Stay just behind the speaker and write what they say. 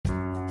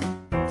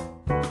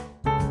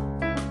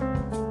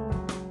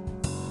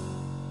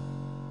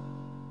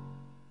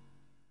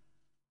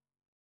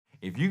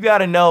if you got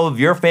to know if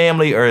your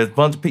family or a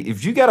bunch of people,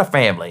 if you got a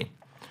family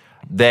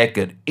that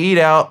could eat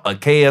out a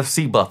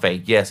KFC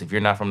buffet, yes, if you're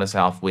not from the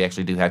South, we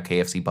actually do have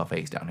KFC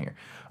buffets down here.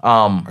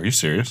 Are you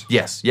serious?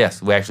 Yes,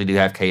 we actually do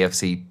have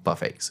KFC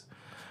buffets.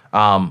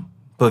 But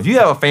if you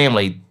have a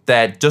family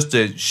that just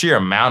the sheer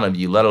amount of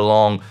you, let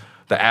alone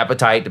the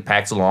appetite that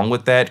packs along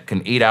with that,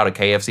 can eat out a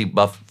KFC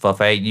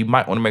buffet, you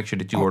might want to make sure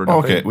that you order.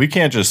 Okay, we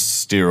can't just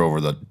steer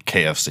over the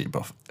KFC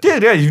buffet.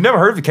 Yeah, you've never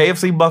heard of a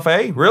KFC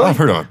buffet, really? I've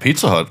heard of a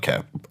Pizza Hut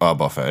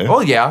buffet.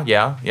 Oh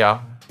yeah.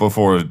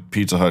 Before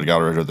Pizza Hut got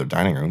rid of their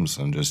dining rooms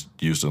and just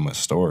used them as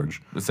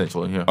storage.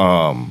 Essentially, yeah.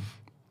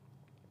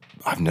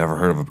 I've never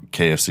heard of a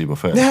KFC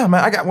buffet. Yeah,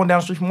 man, I got one down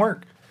the street from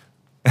work.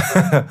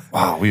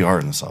 Wow, we are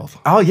in the South.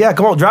 Oh yeah,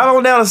 come on, drive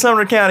on down to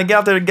Sumner County, get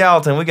out there to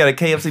Gallatin. We got a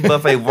KFC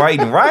buffet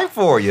waiting right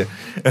for you.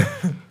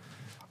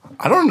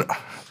 I don't.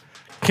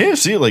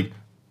 KFC, like,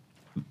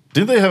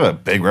 did they have a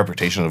big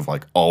reputation of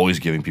like always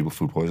giving people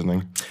food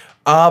poisoning?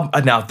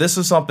 Now this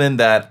is something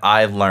that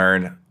I've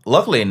learned.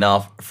 Luckily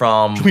enough,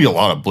 from Could be a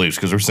lot of bleeps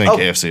because we're saying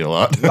KFC a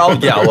lot. Oh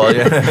yeah, well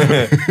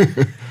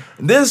yeah.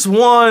 This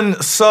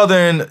one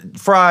Southern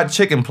fried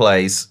chicken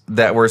place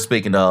that we're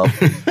speaking of,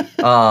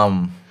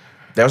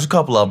 there's a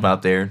couple of them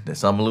out there. There's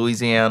some in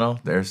Louisiana.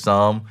 There's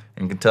some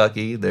in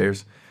Kentucky.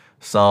 There's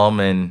some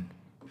in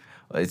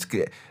if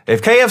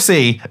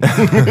KFC.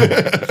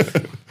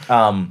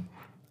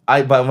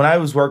 But when I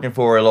was working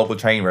for a local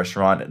chain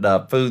restaurant,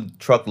 the food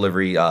truck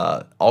delivery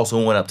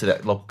also went up to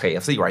that local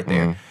KFC right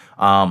there.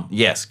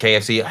 Yes,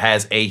 KFC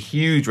has a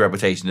huge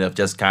reputation of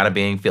just kind of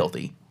being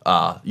filthy,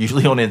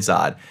 usually on the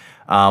inside.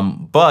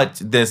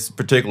 But this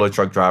particular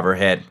truck driver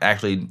had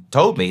actually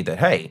told me that,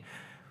 hey,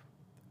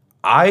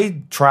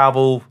 I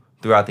travel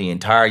throughout the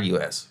entire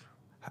U.S.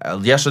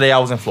 Yesterday I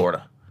was in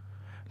Florida.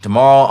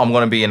 Tomorrow I'm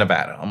going to be in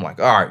Nevada. I'm like,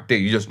 all right,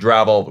 dude, you just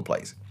drive all over the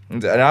place.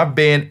 And I've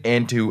been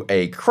into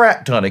a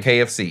crap ton of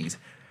KFCs.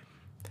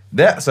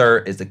 That, sir,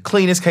 is the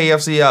cleanest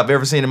KFC I've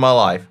ever seen in my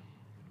life.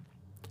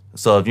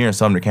 So if you're in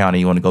Sumner County,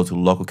 you want to go to a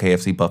local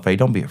KFC buffet,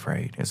 don't be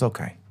afraid. It's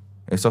okay.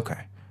 It's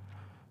okay.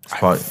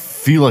 I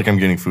feel like I'm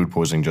getting food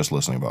poisoning just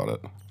listening about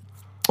it.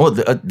 Well,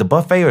 the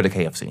buffet or the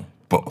KFC?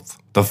 Both.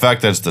 The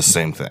fact that it's the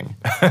same thing.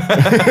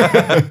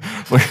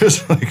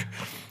 Because, like,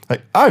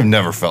 I've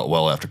never felt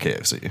well after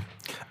KFC.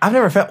 I've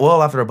never felt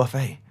well after a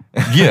buffet.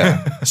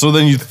 Yeah. So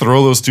then you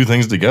throw those two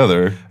things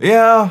together.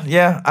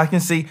 Yeah, I can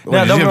see.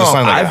 Now, you have to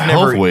sign like a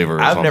health waiver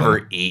or I've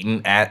never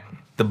eaten at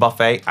the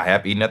buffet. I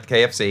have eaten at the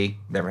KFC.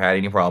 Never had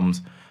any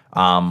problems.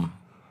 Long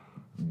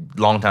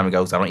time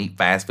ago, so I don't eat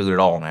fast food at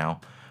all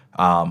now.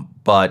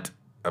 But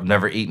I've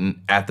never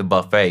eaten at the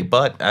buffet.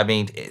 But, I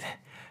mean,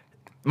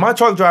 my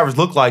truck drivers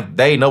look like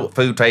they know what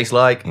food tastes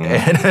like,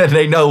 and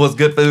they know what's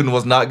good food and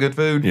what's not good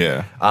food.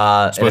 Yeah.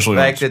 Especially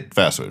when it's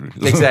fast food.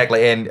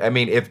 Exactly. And, I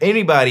mean, if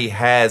anybody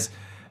has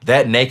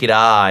that naked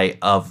eye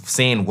of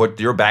seeing what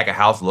your back of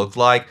house looks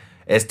like,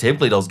 it's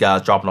typically those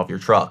guys dropping off your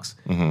trucks.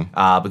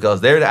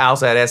 Because they're the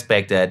outside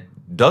aspect that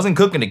doesn't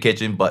cook in the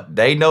kitchen, but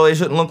they know it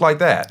shouldn't look like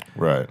that.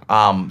 Right.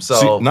 So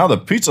see, now the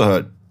Pizza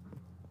Hut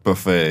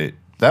buffet,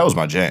 that was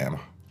my jam.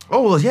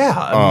 Oh well, yeah.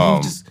 I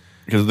mean,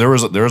 because there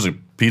was a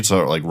Pizza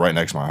Hut like right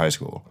next to my high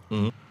school.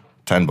 $10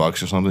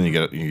 or something, you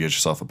get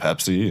yourself a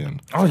Pepsi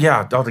and. Oh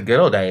yeah, all the good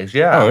old days.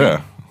 Yeah. Oh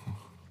yeah.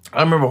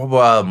 I remember.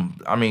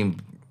 I mean,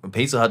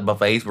 Pizza Hut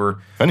buffets were.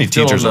 If any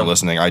teachers are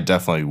listening, I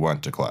definitely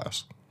went to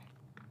class.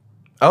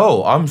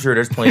 Oh, I'm sure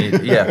there's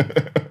plenty. Yeah.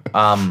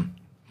 If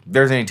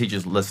there's any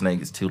teachers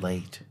listening, it's too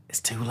late. It's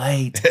too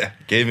late.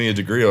 Gave me a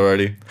degree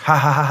already. Ha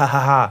ha ha ha ha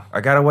ha! I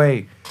got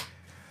away.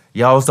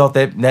 Y'all always thought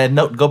that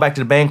no, go back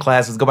to the band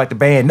classes, go back to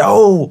band.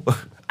 No,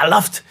 I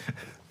left.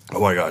 Oh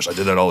my gosh, I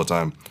did that all the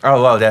time.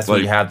 Oh well, that's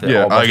what you have.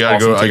 Yeah, I gotta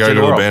go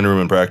to the band room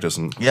and practice.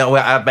 And yeah,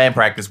 well, I have band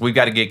practice. We've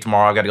got a gig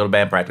tomorrow. I got to go to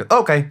band practice.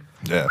 Okay.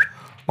 Yeah,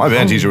 my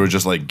band teacher would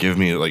just like give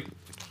me like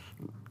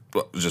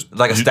just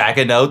like a stack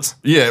of notes.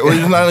 Yeah,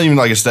 well, not even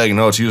like a stack of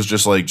notes. He was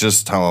just like,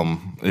 just tell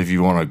him if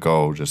you want to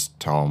go, just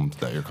tell him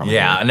that you're coming.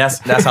 Yeah, here. and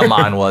that's how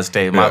mine was,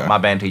 Dave. My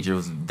band teacher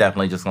was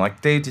definitely just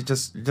like, Dave,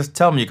 just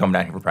tell him you come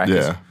down here for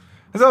practice. Yeah.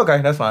 It's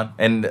okay, that's fine.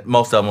 And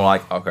most of them were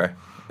like, okay.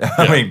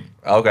 I mean,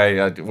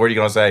 okay, what are you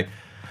going to say?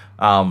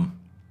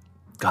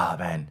 God,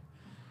 man.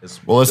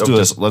 Well, let's do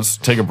this. Let's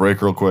take a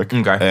break real quick.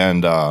 Okay.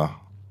 And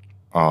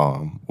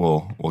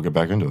we'll get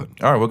back into it.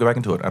 All right, we'll get back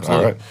into it.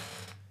 Absolutely.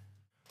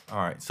 All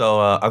right. So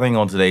I think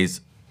on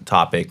today's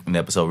topic, in the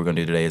episode we're going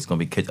to do today is going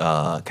to be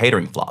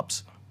catering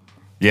flops.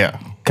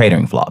 Yeah.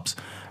 Catering flops.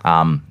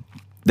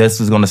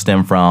 This is going to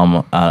stem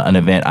from an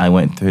event I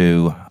went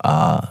through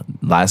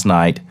last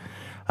night.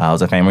 It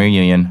was a family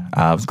reunion. It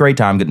was a great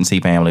time getting to see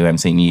family we haven't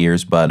seen in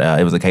years, but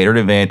it was a catered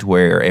event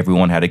where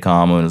everyone had to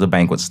come. It was a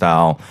banquet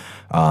style.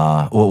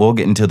 We'll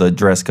get into the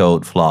dress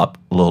code flop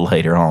a little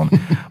later on,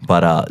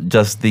 but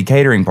just the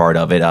catering part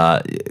of it,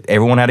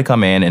 everyone had to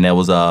come in, and there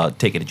was a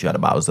ticket that you had to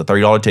buy. It was a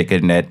 $30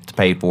 ticket, and that's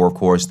paid for, of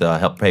course, to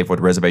help pay for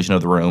the reservation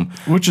of the room.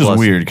 Which is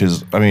weird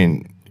because, I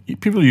mean,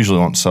 people usually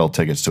don't sell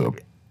tickets to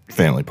a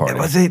family party.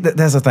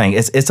 That's the thing.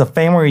 It's a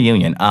family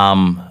reunion.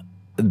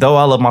 Though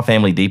I love my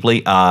family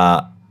deeply,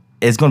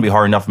 it's going to be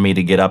hard enough for me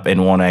to get up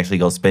and want to actually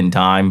go spend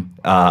time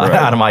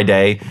out of my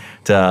day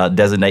to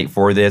designate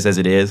for this as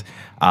it is.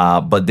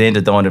 But then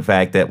to throw in the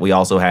fact that we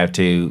also have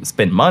to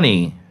spend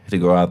money to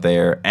go out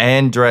there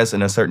and dress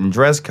in a certain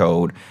dress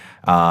code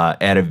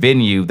at a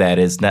venue that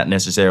is not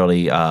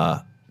necessarily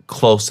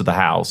close to the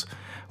house,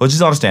 which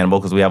is understandable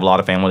because we have a lot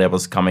of family that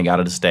was coming out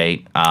of the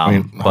state.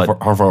 But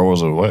how far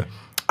was it away?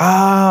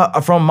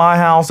 From my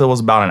house, it was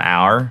about an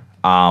hour.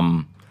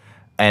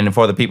 And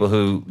for the people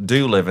who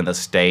do live in the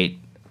state,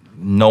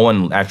 no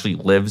one actually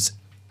lives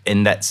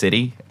in that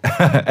city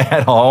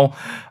at all.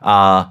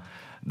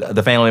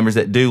 The family members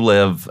that do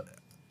live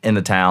in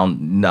the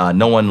town,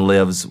 no one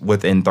lives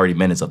within 30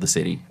 minutes of the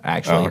city,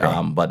 actually.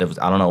 But it was,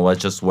 I don't know,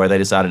 it's just where they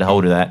decided to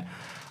hold it at.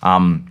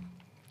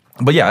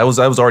 But yeah, it was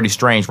already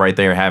strange right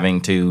there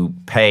having to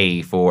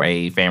pay for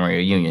a family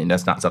reunion.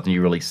 That's not something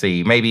you really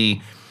see.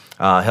 Maybe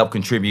help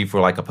contribute for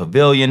like a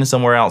pavilion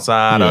somewhere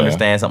outside. I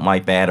understand something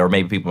like that, or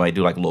maybe people might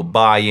do like a little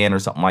buy-in or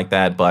something like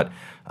that. But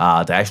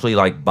to actually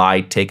like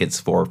buy tickets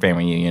for a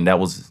family reunion, that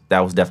was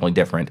definitely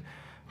different.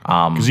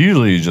 Because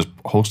usually you just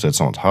host at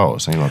someone's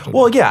house. And you don't have to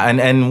Well, yeah,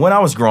 and when I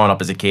was growing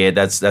up as a kid,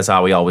 that's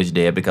how we always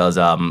did. Because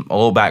a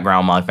little background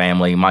on my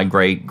family, my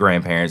great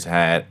grandparents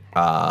had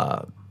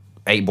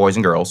 8 boys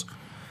and girls.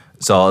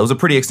 So it was a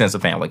pretty extensive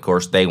family. Of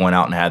course, they went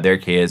out and had their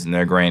kids and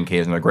their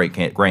grandkids and their great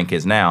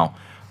grandkids now.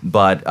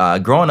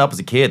 But growing up as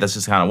a kid, that's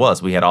just kind of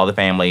was. We had all the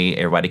family.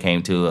 Everybody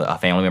came to a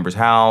family member's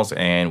house,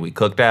 and we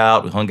cooked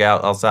out. We hung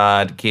out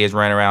outside. The kids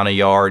ran around the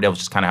yard. That was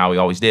just kind of how we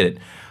always did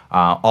it.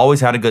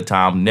 Always had a good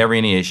time. Never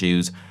any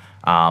issues.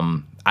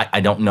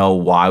 I don't know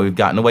why we've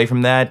gotten away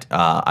from that.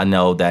 I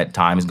know that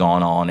time has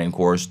gone on, and of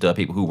course, the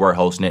people who were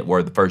hosting it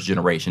were the first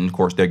generation. Of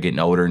course, they're getting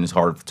older, and it's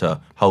hard to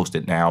host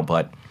it now.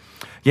 But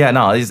yeah,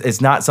 no,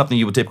 it's not something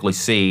you would typically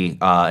see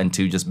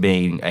into just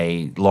being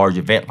a large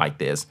event like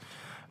this.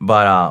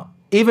 But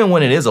even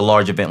when it is a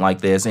large event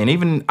like this, and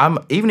even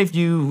if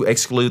you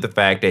exclude the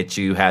fact that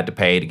you had to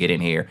pay to get in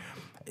here,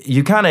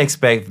 you kind of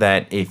expect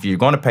that if you're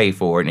going to pay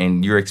for it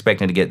and you're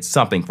expecting to get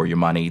something for your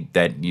money,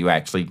 that you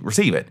actually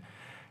receive it.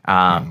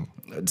 The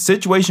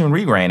situation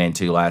we ran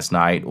into last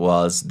night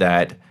was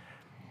that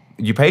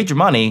you paid your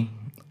money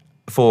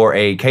for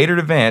a catered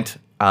event.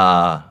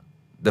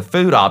 The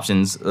food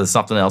options is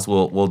something else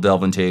we'll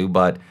delve into,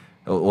 but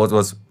what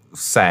was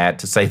sad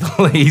to say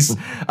the least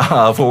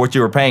for what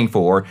you were paying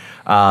for.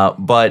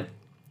 But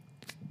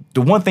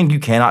the one thing you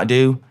cannot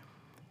do,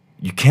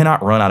 you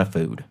cannot run out of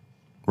food.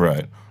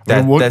 Right.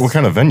 What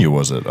kind of venue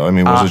was it? I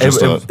mean, was it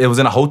just it was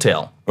in a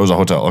hotel. It was a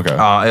hotel, okay.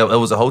 It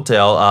was a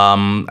hotel.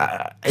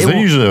 They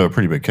usually have a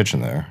pretty big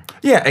kitchen there.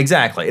 Yeah,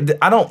 exactly.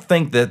 I don't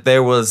think that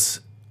there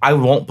was... I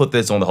won't put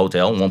this on the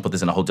hotel. Won't put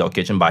this in a hotel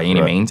kitchen by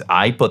any means.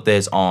 I put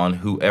this on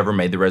whoever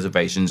made the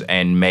reservations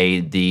and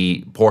made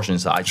the portion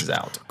sizes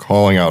out.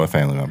 Calling out a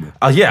family member.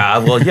 Yeah,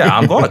 I'm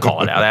going to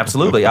call it out,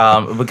 absolutely.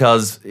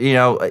 Because, doing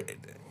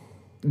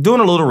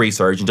a little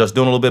research and just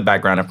doing a little bit of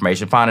background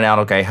information, finding out,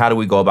 okay, how do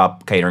we go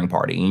about catering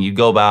party? And you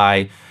go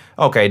by,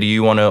 okay, do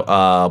you want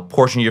to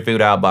portion your food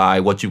out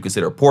by what you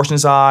consider portion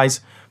size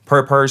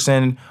per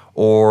person?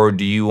 Or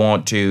do you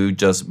want to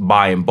just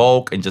buy in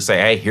bulk and just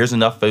say, hey, here's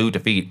enough food to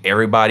feed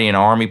everybody in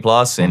Army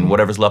Plus, and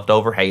whatever's left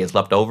over, hey, it's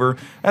left over?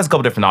 There's a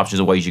couple different options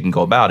of ways you can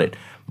go about it.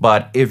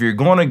 But if you're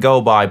going to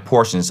go by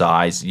portion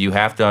size, you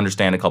have to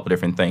understand a couple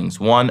different things.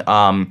 One,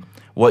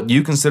 what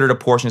you consider the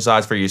portion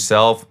size for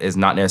yourself is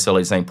not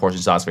necessarily the same portion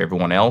size for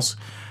everyone else.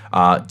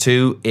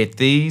 2, if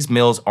these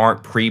meals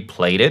aren't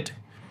pre-plated,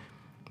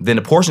 then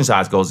the portion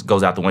size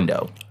goes out the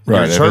window.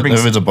 Right.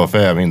 If it's a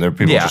buffet, I mean, there are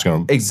people just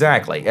going to...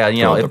 Exactly.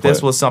 If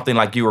this was something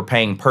like you were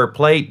paying per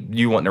plate,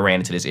 you wouldn't have ran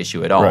into this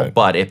issue at all. Right.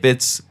 But if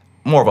it's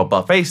more of a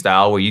buffet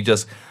style where you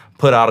just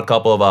put out a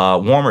couple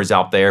of warmers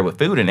out there with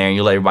food in there and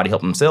you let everybody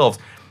help themselves,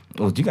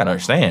 well, you got to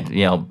understand,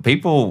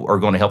 people are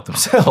going to help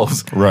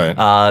themselves. Right.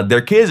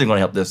 Their kids are going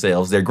to help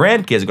themselves. Their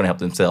grandkids are going to help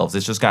themselves.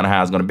 It's just kind of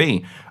how it's going to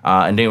be.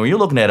 And then when you're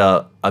looking at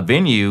a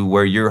venue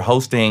where you're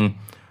hosting,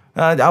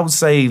 I would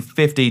say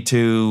 50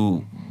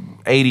 to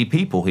 80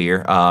 people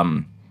here,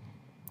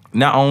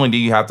 not only do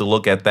you have to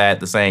look at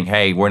that, saying,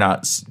 hey,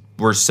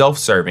 we're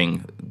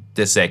self-serving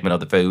this segment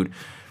of the food,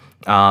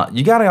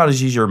 you got to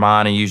always use your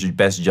mind and use your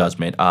best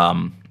judgment.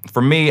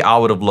 For me, I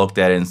would have looked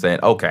at it and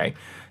said, okay,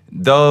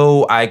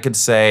 though I could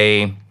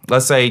say,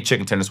 let's say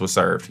chicken tenders were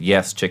served.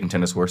 Yes, chicken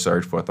tenders were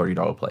served for a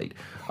 $30 plate.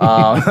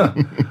 But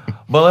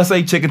let's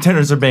say chicken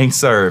tenders are being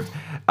served.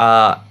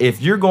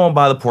 If you're going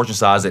by the portion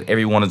size that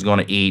everyone is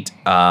going to eat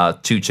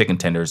 2 chicken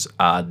tenders,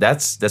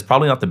 that's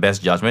probably not the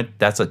best judgment.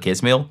 That's a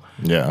kid's meal.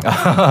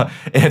 Yeah.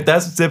 If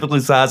that's typically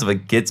the size of a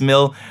kid's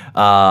meal,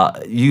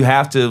 you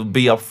have to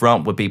be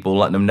upfront with people,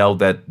 letting them know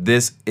that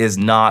this is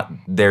not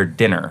their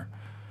dinner.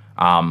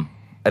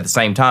 At the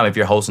same time, if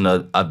you're hosting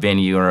a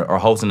venue or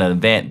hosting an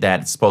event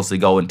that's supposed to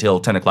go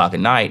until 10 o'clock at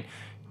night,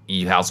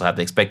 you also have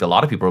to expect a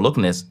lot of people are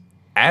looking at this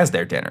as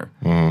their dinner.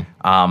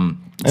 Mm-hmm.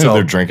 And if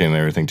they're drinking and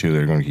everything too,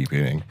 they're going to keep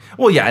eating.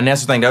 Well, yeah, and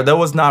that's the thing. There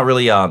was not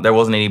really, there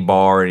wasn't any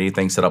bar or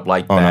anything set up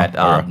like that.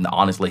 No? Right.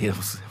 Honestly, it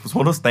was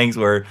one of those things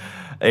where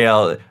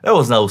there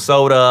was no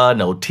soda,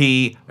 no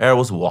tea. There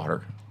was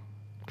water.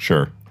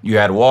 Sure. You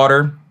had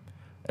water.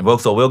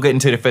 So we'll get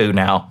into the food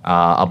now.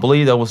 I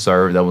believe that was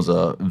served. That was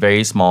a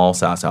very small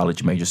side salad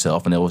that you made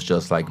yourself, and it was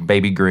just like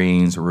baby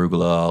greens,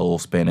 arugula, a little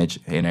spinach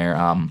in there.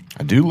 I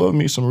do love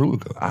me some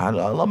arugula. I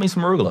love me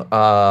some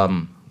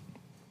arugula.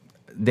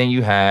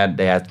 Then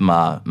they had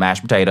some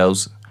mashed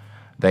potatoes.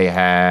 They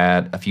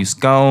had a few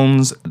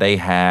scones. They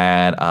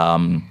had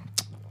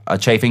a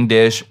chafing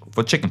dish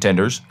for chicken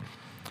tenders,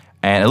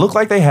 and it looked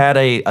like they had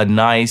a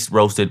nice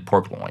roasted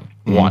pork loin.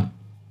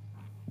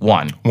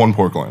 One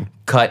pork loin.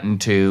 Cut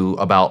into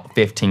about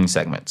 15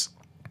 segments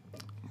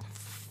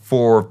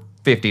for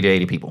 50 to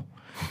 80 people.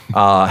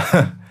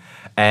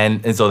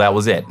 And so that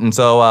was it. And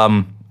so,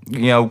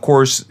 of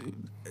course,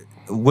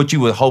 what you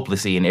would hope to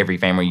see in every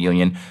family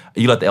reunion,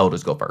 you let the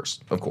elders go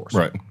first, of course.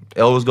 Right.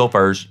 Elders go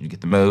first, you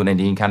get the mood, and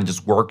then you kind of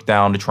just work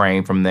down the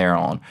train from there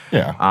on.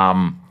 Yeah.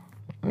 And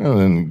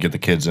then get the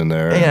kids in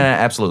there. Yeah,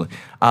 absolutely.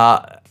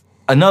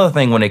 Another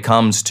thing when it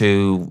comes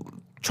to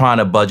trying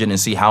to budget and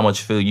see how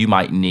much food you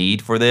might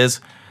need for this,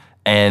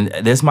 and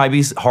this might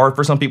be hard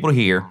for some people to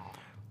hear,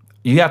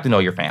 you have to know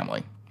your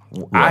family.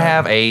 Right. I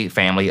have a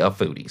family of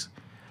foodies.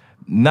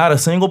 Not a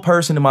single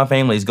person in my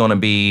family is going to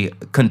be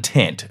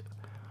content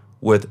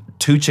with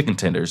 2 chicken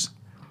tenders,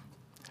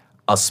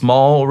 a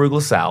small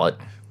arugula salad,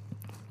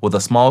 with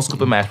a small scoop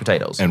of mashed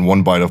potatoes. And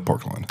 1 bite of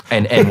pork loin.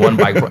 And 1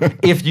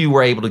 bite, if you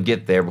were able to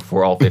get there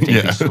before all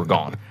 15 pieces were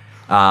gone.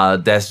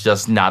 That's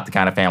just not the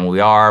kind of family we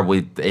are.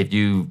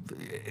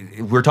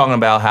 We're talking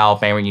about how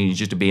family reunions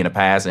used to be in the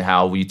past and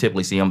how we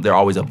typically see them. They're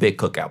always a big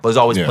cookout. But there's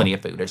always plenty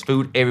of food. There's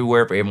food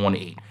everywhere for everyone to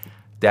eat.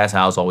 That's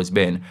how it's always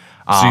been.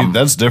 See,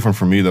 that's different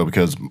for me, though,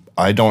 because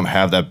I don't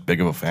have that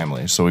big of a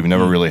family. So we've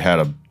never really had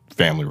a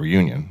family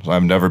reunion. So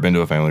I've never been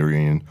to a family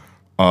reunion.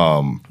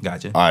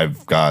 Gotcha.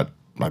 I've got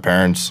my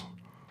parents,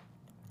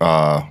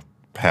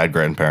 had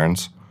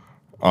grandparents,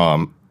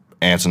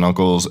 aunts and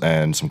uncles,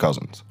 and some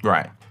cousins.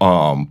 Right.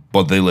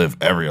 But they live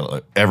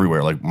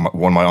everywhere. Like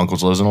one of my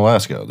uncles lives in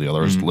Alaska. The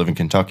others live in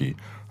Kentucky.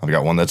 I've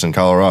got one that's in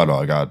Colorado.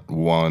 I got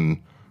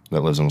one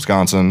that lives in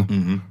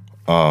Wisconsin.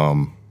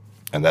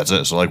 And that's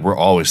it. So like we're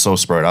always so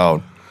spread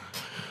out.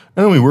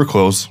 And I mean we're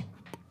close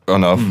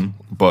enough,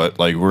 but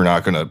like we're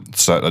not gonna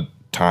set a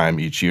time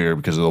each year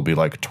because it'll be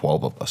like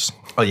 12 of us.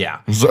 Oh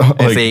yeah. So,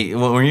 and see,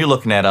 when you're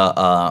looking at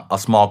a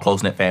small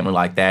close knit family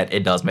like that,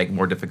 it does make it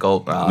more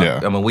difficult.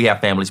 I mean we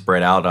have families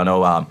spread out. I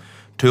know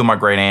 2 of my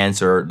great aunts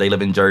they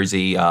live in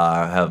Jersey.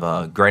 I have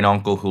a great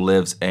uncle who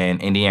lives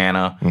in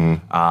Indiana,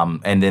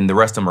 and then the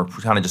rest of them are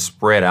kind of just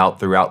spread out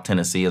throughout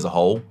Tennessee as a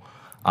whole.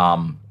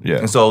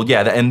 And so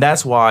and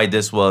that's why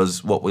this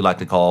was what we like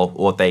to call,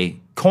 what they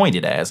coined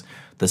it as,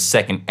 the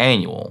second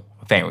annual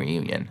family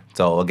reunion.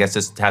 So I guess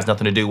this has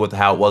nothing to do with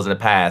how it was in the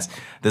past.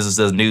 This is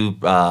a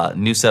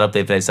new setup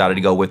they've decided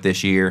to go with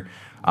this year,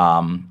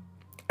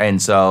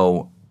 and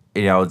so.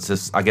 It's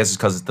just, I guess it's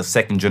because it's the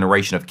second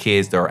generation of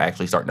kids that are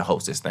actually starting to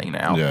host this thing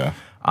now. Yeah.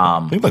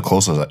 I think the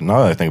closest,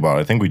 now that I think about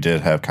it, I think we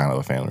did have kind of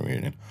a family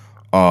reunion.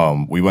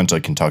 We went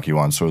to Kentucky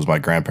once, so it was my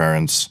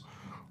grandparents'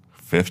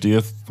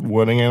 50th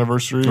wedding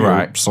anniversary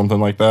or something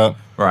like that.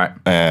 Right.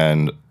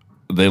 And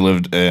they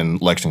lived in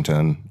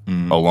Lexington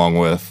along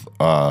with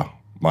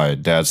my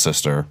dad's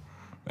sister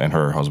and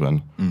her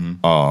husband.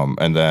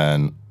 And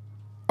then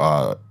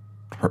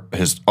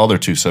his other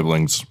 2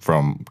 siblings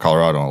from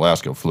Colorado and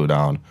Alaska flew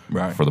down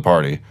for the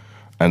party.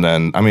 And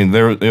then, I mean,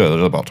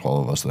 there's about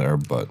 12 of us there,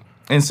 but...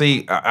 And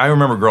see, I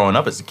remember growing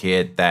up as a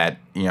kid that,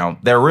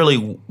 there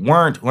really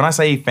weren't... When I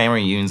say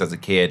family reunions as a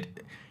kid,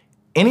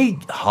 any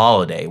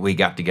holiday we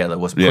got together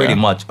was pretty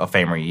much a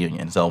family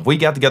reunion. So if we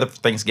got together for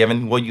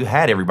Thanksgiving, well, you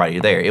had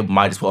everybody there. It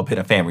might as well have been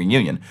a family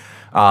reunion.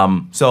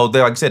 So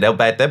like I said, at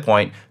that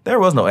point, there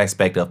was no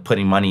aspect of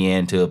putting money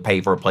in to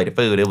pay for a plate of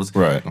food. It was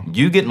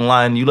you get in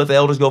line, you let the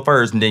elders go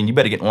first, and then you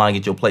better get in line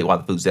and get your plate while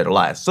the food's there to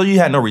last. So you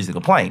had no reason to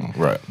complain.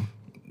 Right.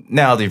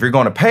 Now, if you're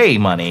going to pay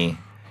money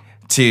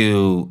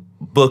to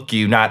book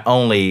you not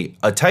only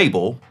a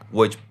table,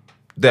 which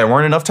there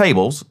weren't enough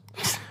tables,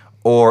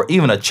 or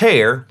even a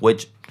chair,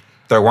 which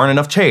there weren't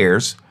enough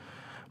chairs,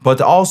 but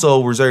to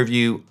also reserve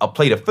you a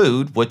plate of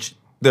food, which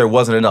there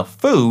wasn't enough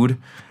food,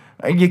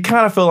 you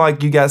kind of feel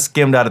like you got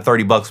skimmed out of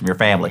 $30 from your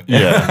family.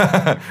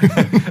 Yeah.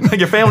 Like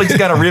your family just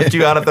kind of ripped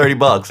you out of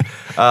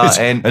 $30.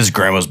 And that's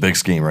grandma's big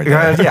scheme right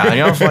there.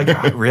 Yeah. It's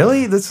like,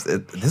 really? This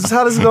is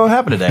how this is going to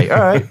happen today. All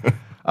right.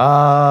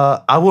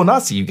 I will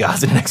not see you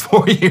guys in the next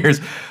 4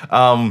 years.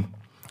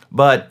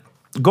 But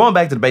going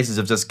back to the basis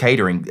of just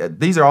catering,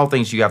 these are all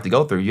things you have to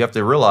go through. You have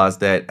to realize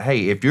that,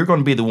 hey, if you're going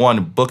to be the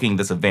one booking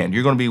this event,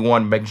 you're going to be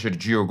one making sure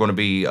that you're going to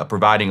be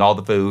providing all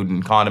the food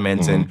and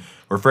condiments and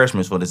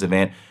refreshments for this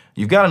event.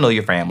 You've got to know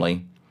your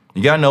family.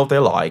 You got to know what they're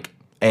like.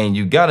 And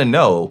you got to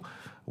know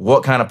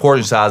what kind of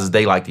portion sizes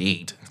they like to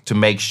eat to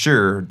make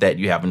sure that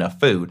you have enough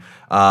food.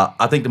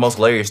 I think the most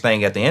hilarious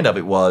thing at the end of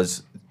it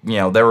was,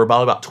 there were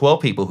about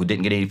 12 people who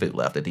didn't get any food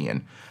left at the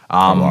end.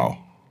 Wow.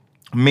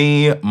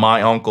 Me,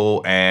 my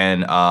uncle,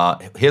 and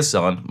his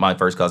son, my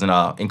first cousin,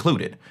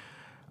 included.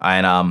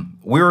 And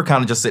we were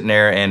kind of just sitting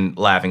there and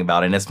laughing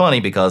about it. And it's funny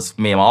because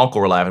me and my uncle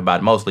were laughing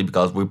about it mostly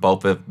because we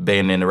both have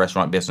been in the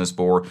restaurant business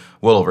for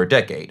well over a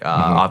decade.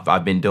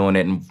 I've been doing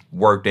it and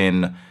worked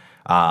in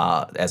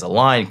as a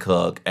line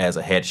cook, as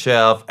a head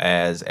chef,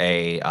 as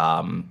a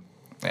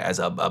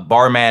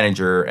bar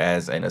manager,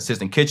 as an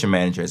assistant kitchen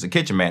manager, as a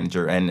kitchen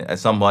manager, and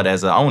somewhat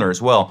as an owner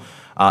as well,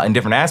 in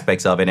different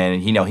aspects of it.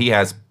 And he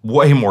has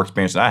way more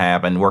experience than I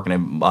have, and working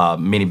in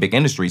many big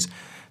industries.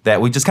 That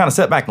we just kind of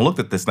sat back and looked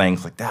at this thing.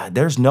 It's like,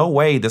 there's no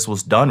way this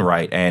was done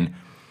right. And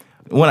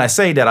when I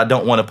say that, I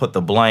don't want to put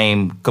the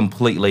blame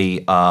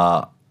completely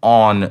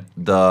on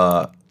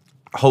the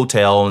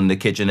hotel and the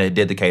kitchen that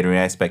did the catering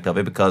aspect of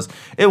it, because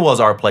it was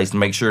our place to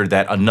make sure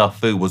that enough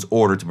food was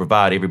ordered to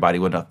provide everybody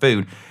with enough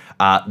food.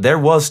 There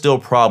was still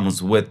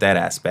problems with that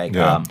aspect.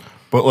 Yeah.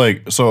 But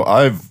like, so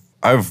I've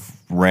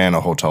ran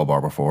a hotel bar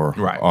before.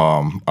 Right.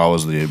 I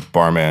was the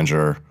bar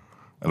manager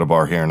at a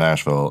bar here in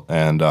Nashville,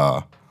 and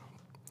I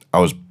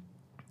was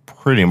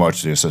pretty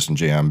much the assistant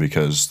GM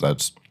because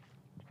that's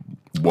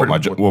what my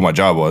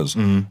job was.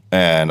 Mm-hmm.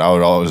 And I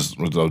would always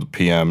was the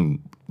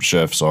PM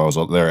shift, so I was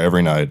there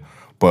every night.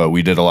 But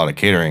we did a lot of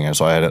catering, and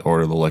so I had to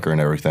order the liquor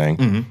and everything.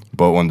 Mm-hmm.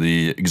 But when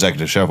the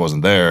executive chef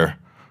wasn't there,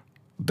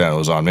 then it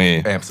was on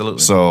me. Absolutely.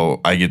 So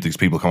I get these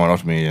people coming up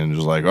to me and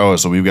just like, oh,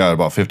 so we've got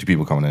about 50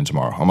 people coming in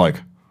tomorrow. I'm like,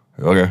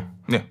 okay.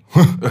 Yeah.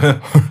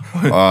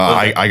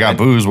 I got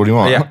booze. What do you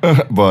want?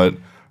 Yeah. But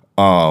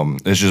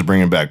it's just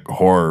bringing back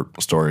horror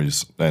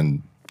stories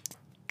and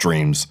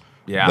dreams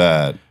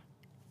that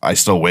I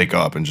still wake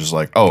up and just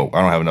like, oh,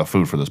 I don't have enough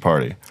food for this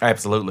party.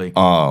 Absolutely.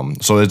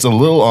 So it's a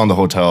little on the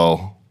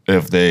hotel.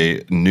 If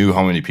they knew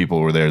how many people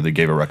were there, they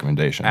gave a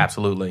recommendation.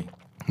 Absolutely.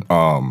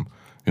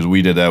 Because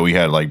we did that. We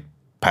had like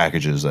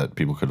packages that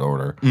people could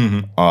order.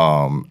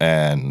 Mm-hmm.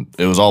 And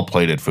it was all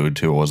plated food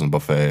too. It wasn't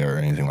buffet or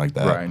anything like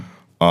that.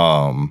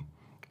 Right.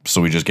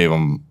 So we just gave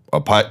them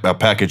a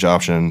package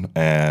option,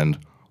 and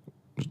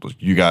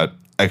you got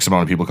X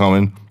amount of people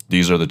coming.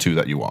 These are the two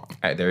that you want.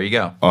 Right, there you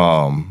go.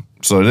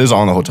 So it is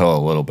on the hotel a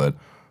little bit.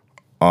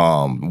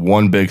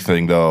 One big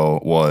thing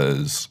though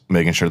was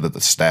making sure that the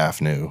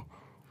staff knew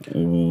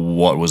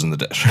what was in the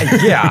dish.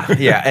 Yeah.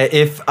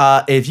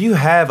 If you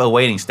have a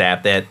waiting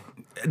staff that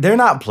they're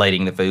not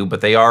plating the food,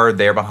 but they are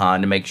there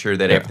behind to make sure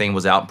that everything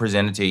was out and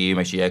presented to you,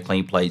 make sure you had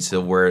clean plates,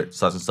 silverware,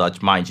 such and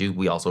such. Mind you,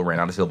 we also ran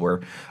out of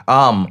silverware.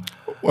 Well,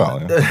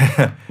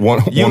 yeah.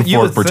 one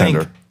fork per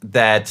tender.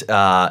 That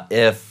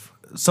if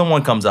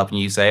someone comes up and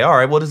you say, all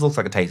right, well, this looks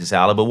like a tasty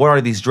salad, but what are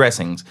these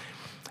dressings?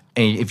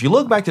 And if you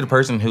look back to the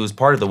person who's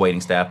part of the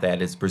waiting staff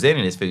that is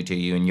presenting this food to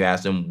you, and you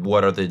ask them,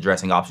 what are the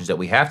dressing options that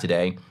we have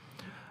today?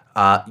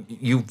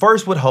 You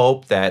first would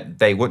hope that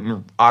they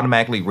wouldn't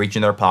automatically reach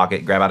in their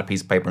pocket, grab out a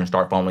piece of paper, and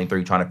start fumbling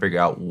through trying to figure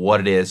out what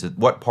it is,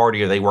 what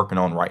party are they working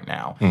on right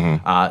now.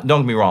 Mm-hmm.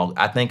 Don't get me wrong.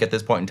 I think at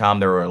this point in time,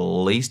 there were at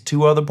least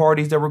 2 other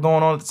parties that were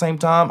going on at the same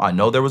time. I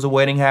know there was a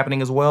wedding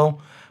happening as well.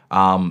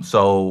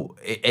 So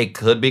it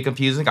could be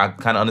confusing. I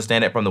kind of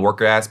understand it from the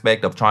worker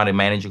aspect of trying to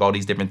manage all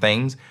these different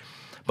things.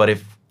 But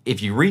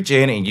if you reach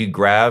in and you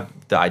grab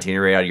the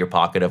itinerary out of your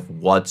pocket of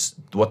what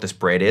the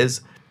spread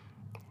is,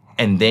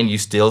 and then you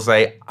still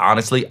say,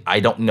 honestly, I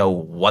don't know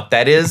what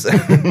that is,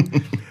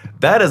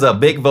 that is a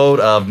big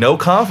vote of no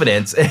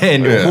confidence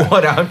in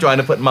what I'm trying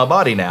to put in my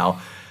body now.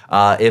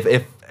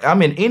 If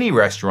I'm in any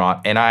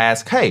restaurant and I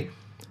ask, hey,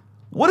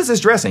 what is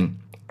this dressing?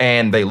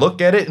 And they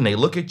look at it and they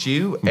look at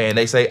you and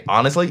they say,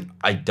 honestly,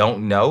 I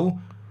don't know.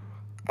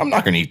 I'm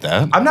not going to eat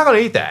that. I'm not going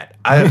to eat that.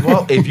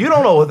 Well, if you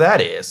don't know what that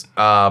is,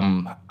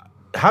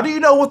 how do you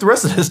know what the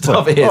rest of this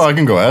stuff is? Oh, I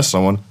can go ask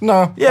someone.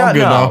 No, yeah, I'm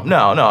good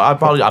no. I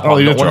probably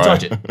don't want to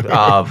touch it.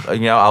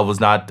 I was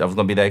going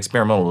to be that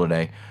experimental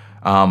today.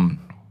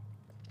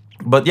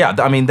 But yeah,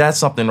 I mean, that's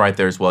something right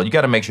there as well. You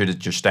got to make sure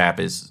that your staff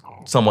is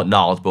somewhat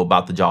knowledgeable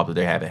about the job that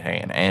they have at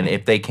hand. And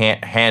if they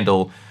can't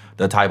handle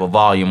the type of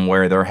volume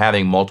where they're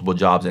having multiple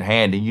jobs at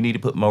hand, then you need to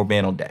put more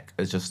men on deck.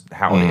 It's just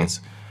how it is.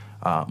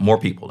 More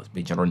people, let's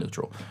be gender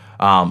neutral.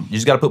 You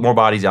just got to put more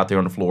bodies out there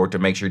on the floor to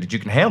make sure that you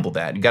can handle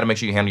that. You got to make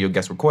sure you handle your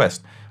guest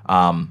request.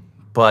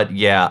 But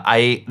yeah,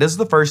 this is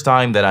the first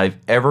time that I've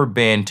ever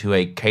been to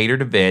a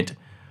catered event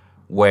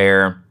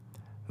where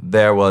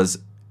there was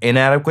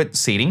inadequate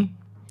seating,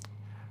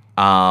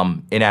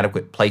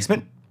 inadequate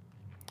placement,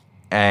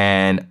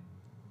 and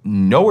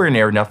nowhere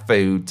near enough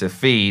food to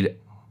feed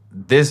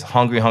this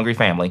hungry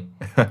family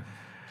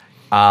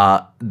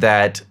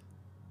that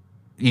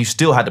you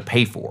still had to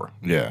pay for.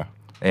 Yeah.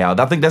 Yeah,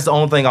 I think that's the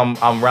only thing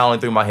I'm rattling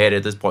through my head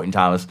at this point in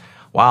time is,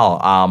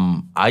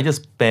 wow, I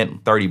just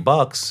spent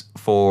 $30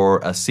 for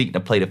a seat and a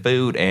plate of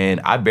food,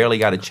 and I barely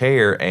got a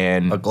chair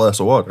and a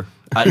glass of water.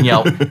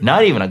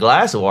 Not even a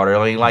glass of water.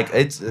 I mean, like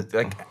it's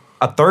like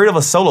a third of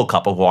a solo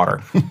cup of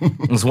water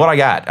is what I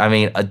got. I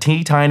mean, a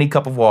teeny tiny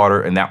cup of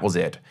water, and that was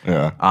it.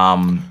 Yeah.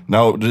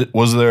 Now,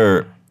 was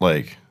there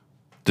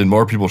did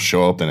more people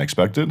show up than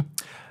expected?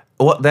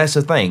 Well, that's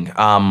the thing.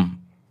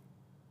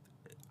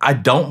 I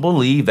don't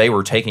believe they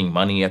were taking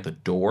money at the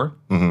door.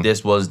 Mm-hmm.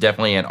 This was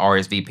definitely an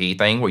RSVP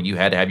thing where you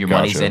had to have your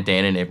money sent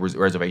in and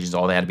reservations,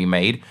 all that had to be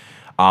made.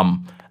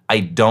 I I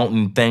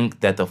don't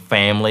think that the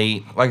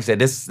family, like I said,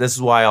 this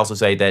is why I also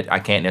say that I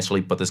can't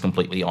necessarily put this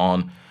completely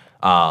on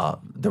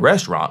the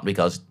restaurant,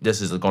 because this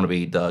is going to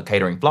be the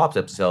Catering Flops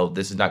episode.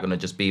 This is not going to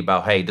just be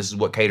about, hey, this is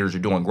what caterers are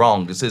doing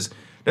wrong. This is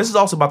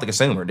also about the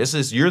consumer.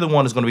 You're the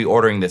one that's going to be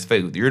ordering this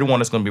food. You're the one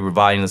that's going to be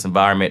providing this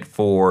environment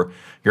for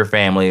your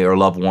family or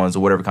loved ones or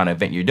whatever kind of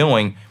event you're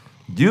doing.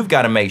 You've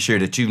got to make sure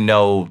that you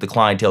know the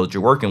clientele that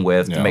you're working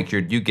with to make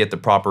sure you get the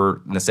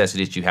proper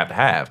necessities you have to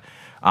have.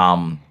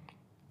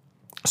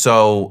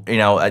 So,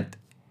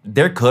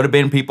 there could have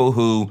been people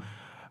who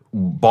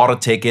bought a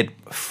ticket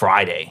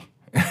Friday,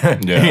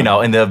 and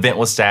the event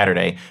was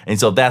Saturday. And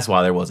so that's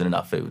why there wasn't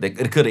enough food.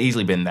 It could have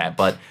easily been that.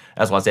 But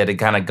that's why I said it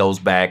kind of goes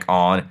back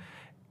on,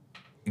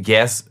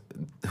 yes,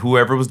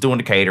 whoever was doing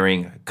the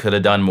catering could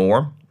have done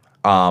more,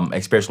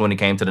 especially when it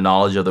came to the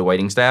knowledge of the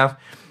waiting staff.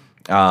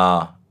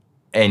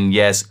 And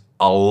yes,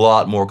 a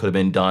lot more could have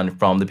been done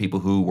from the people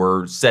who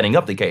were setting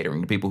up the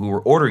catering, the people who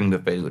were ordering the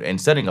food and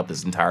setting up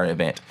this entire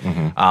event.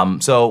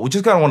 So we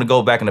just kind of want to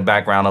go back in the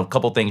background of a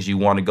couple things you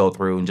want to go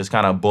through and just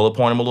kind of bullet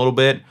point them a little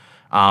bit.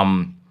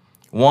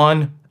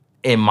 One,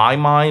 in my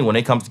mind, when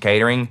it comes to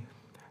catering,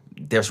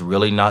 there's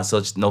really no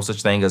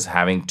such thing as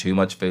having too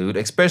much food,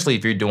 especially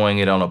if you're doing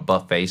it on a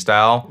buffet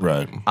style.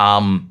 Right.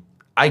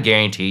 I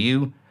guarantee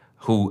you,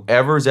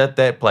 whoever's at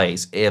that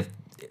place,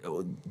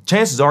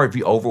 chances are, if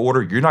you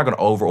overorder, you're not going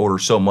to overorder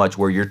so much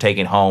where you're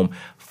taking home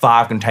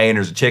 5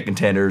 containers of chicken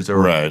tenders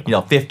or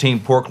 15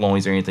 pork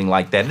loins or anything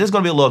like that. There's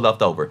going to be a little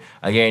left over.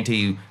 I guarantee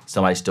you,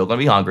 somebody's still going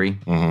to be hungry.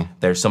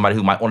 There's somebody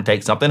who might want to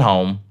take something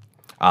home.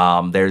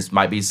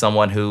 Might be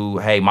someone who,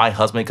 hey, my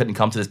husband couldn't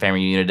come to this family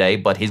reunion today,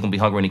 but he's going to be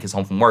hungry when he gets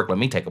home from work. Let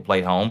me take a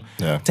plate home.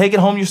 Take it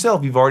home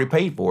yourself. You've already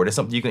paid for it. It's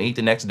something you can eat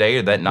the next day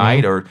or that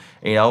night, or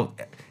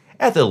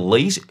at the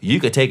least, you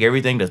could take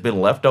everything that's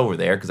been left over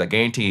there, because I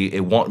guarantee you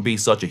it won't be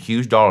such a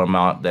huge dollar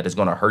amount that is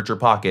going to hurt your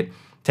pocket.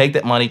 Take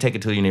that money, take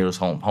it to your nearest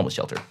homeless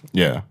shelter.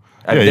 Yeah.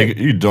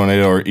 You donate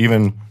it, or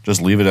even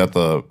just leave it at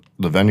the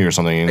venue or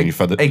something, and you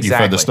fed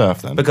the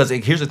staff then. Because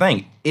here's the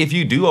thing. If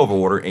you do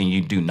overorder and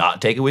you do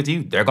not take it with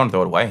you, they're going to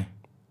throw it away.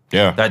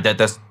 Yeah.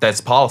 That's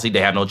policy.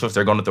 They have no choice.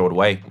 They're going to throw it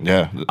away.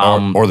 Yeah.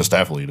 Or the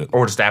staff will eat it.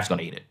 Or the staff's going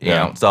to eat it. You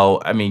know?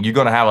 So, I mean, you're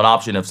going to have an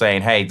option of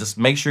saying, hey, just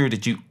make sure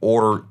that you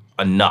order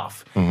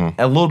enough.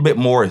 A little bit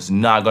more is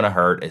not going to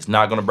hurt. It's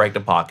not going to break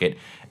the pocket.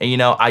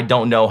 And, I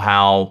don't know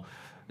how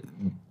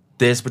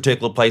this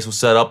particular place was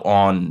set up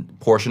on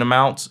portion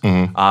amounts.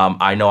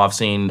 I know I've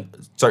seen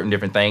certain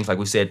different things. Like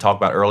we talked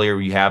about earlier,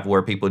 you have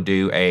where people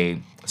do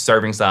a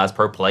serving size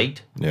per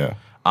plate. Yeah.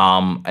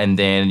 And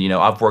then,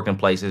 I've worked in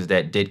places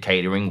that did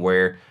catering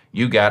where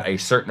you got a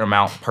certain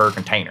amount per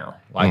container.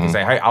 Like you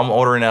say, hey, I'm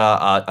ordering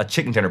a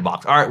chicken tender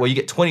box. All right, well, you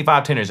get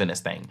 25 tenders in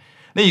this thing.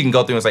 Then you can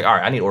go through and say, all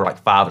right, I need to order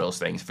like 5 of those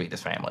things to feed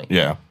this family.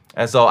 Yeah.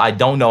 And so I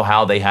don't know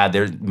how they had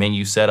their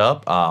menu set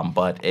up,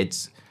 but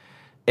it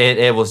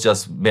was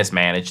just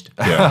mismanaged.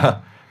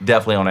 Yeah.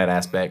 Definitely on that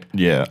aspect.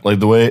 Yeah.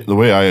 Like the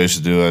way I used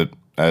to do it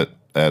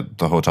at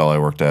the hotel I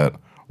worked at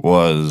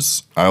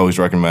was, I always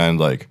recommend,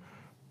 like,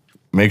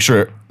 make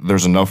sure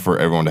there's enough for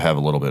everyone to have a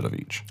little bit of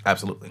each.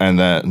 Absolutely. And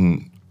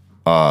then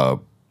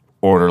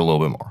order a little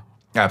bit more.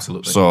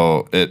 Absolutely.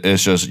 So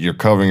it's just, you're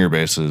covering your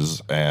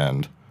bases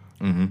and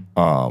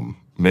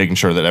making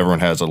sure that everyone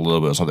has a little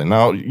bit of something.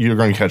 Now, you're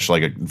going to catch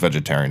like a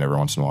vegetarian every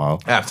once in a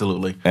while.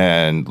 Absolutely.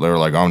 And they're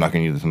like, oh, I'm not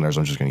going to eat the tenders,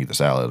 I'm just going to eat the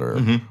salad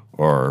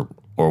or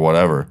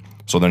whatever.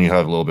 So then you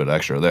have a little bit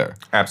extra there.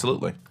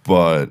 Absolutely.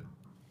 But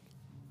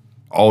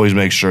always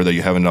make sure that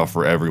you have enough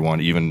for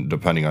everyone, even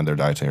depending on their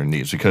dietary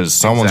needs, because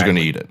someone's going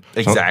to eat it.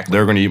 Exactly.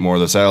 They're going to eat more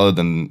of the salad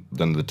than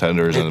the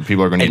tenders, and the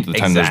people are going to eat the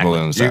tenders more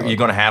than the salad. You're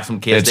going to have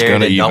some kids there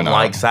that don't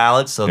like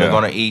salads, so they're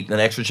going to eat an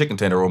extra chicken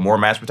tender or more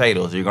mashed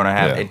potatoes. You're going to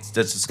have it's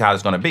just how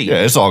it's going to be.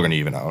 Yeah, it's all going to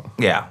even out.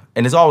 Yeah,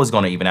 and it's always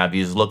going to even out if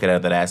you just look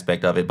at that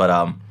aspect of it.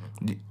 But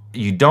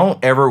you don't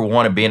ever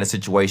want to be in a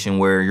situation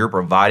where you're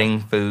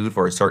providing food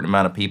for a certain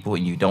amount of people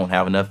and you don't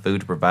have enough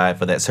food to provide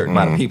for that certain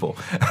amount of people,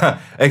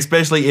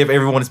 especially if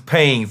everyone is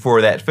paying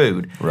for that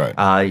food. Right.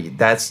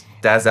 That's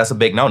a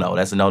big no-no.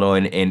 That's a no-no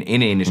in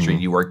any industry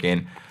you work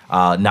in.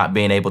 Not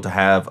being able to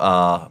have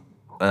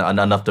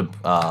enough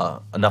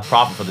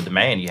profit for the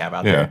demand you have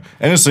out there.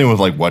 And it's the same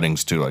with like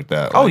weddings too, like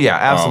that. Oh yeah,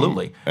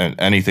 absolutely. And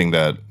anything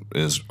that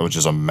which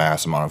is a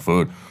mass amount of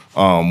food.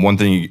 One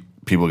thing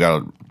people got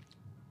to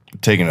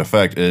take into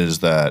effect is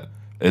that,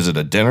 is it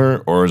a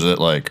dinner or is it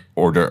like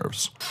hors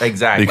d'oeuvres?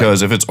 Exactly.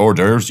 Because if it's hors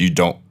d'oeuvres,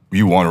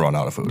 you want to run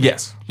out of food.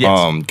 Yes.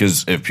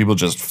 Because if people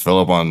just fill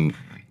up on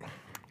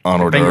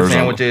hors d'oeuvres,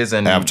 sandwiches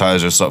and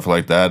appetizers, stuff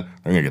like that,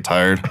 they're gonna get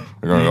tired.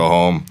 They're gonna go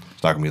home.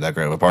 It's not gonna be that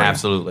great of a party.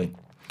 Absolutely.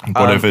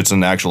 But if it's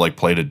an actual like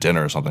plated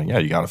dinner or something,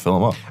 you got to fill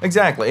them up.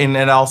 Exactly. And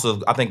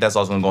also, I think that's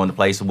also going to go into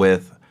place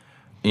with,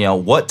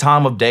 what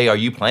time of day are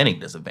you planning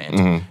this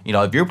event?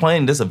 If you're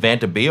planning this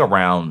event to be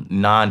around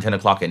 9, 10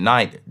 o'clock at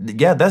night,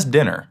 that's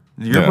dinner.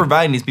 You're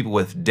providing these people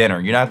with dinner.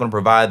 You're not going to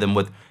provide them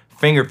with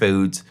finger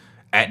foods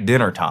at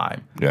dinner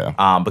time.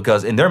 Yeah.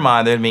 Because in their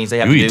mind, that means they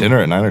have to do... You eat dinner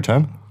at 9 or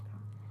 10?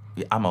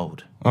 Yeah, I'm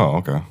old. Oh,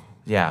 okay.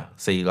 Yeah.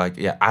 See, like,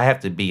 yeah, I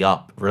have to be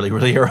up really,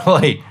 really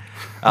early.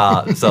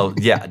 So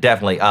yeah,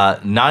 definitely.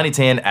 9 to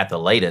 10 at the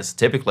latest.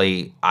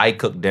 Typically, I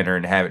cook dinner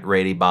and have it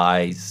ready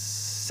by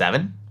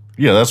 7.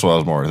 Yeah, that's what I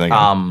was more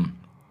thinking.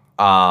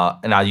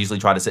 And I usually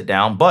try to sit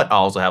down, but I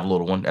also have a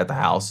little one at the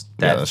house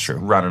that's true.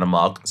 running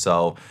amok.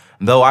 So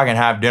though I can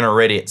have dinner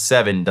ready at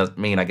 7, doesn't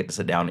mean I get to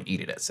sit down and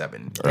eat it at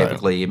 7. Right.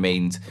 Typically, it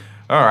means,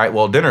 all right,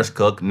 well, dinner's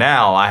cooked.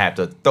 Now I have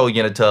to throw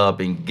you in a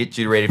tub and get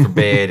you ready for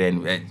bed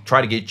and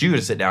try to get you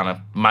to sit down and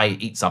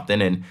might eat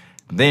something and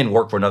then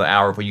work for another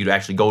hour for you to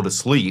actually go to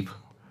sleep.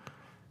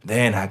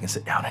 Then I can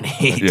sit down and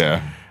eat.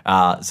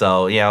 Yeah.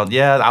 So, yeah,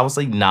 I would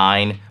say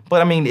 9.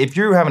 But, I mean, if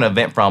you're having an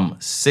event from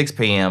 6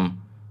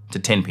 p.m. to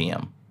 10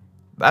 p.m.,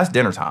 that's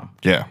dinner time.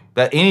 Yeah.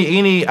 That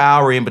any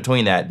hour in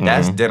between that,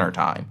 that's dinner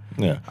time.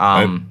 Yeah.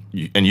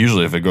 And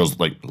usually if it goes,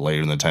 like,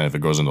 later than 10, if it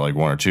goes into, like,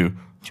 1 or 2,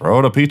 throw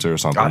out a pizza or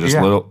something. Just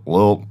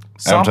little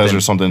appetizer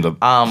or something to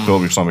fill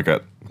up your stomach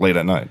late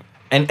at night.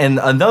 And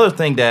another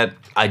thing that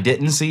I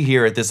didn't see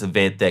here at this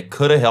event that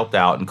could have helped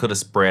out and could have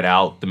spread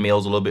out the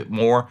meals a little bit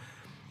more,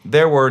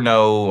 there were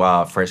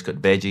no fresh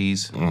cooked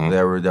veggies.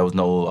 There was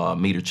no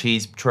meat or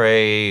cheese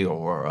tray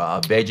or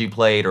veggie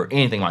plate or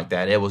anything like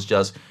that. It was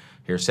just,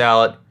 here's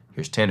salad,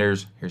 here's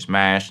tenders, here's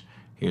mash,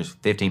 here's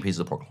 15 pieces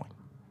of pork loin.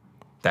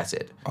 That's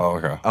it. Oh,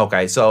 okay.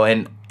 Okay, so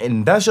and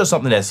that's just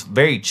something that's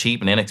very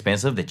cheap and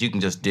inexpensive that you can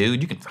just do.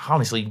 You can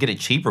honestly get it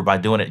cheaper by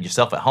doing it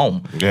yourself at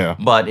home. Yeah.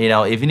 But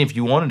even if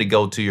you wanted to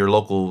go to your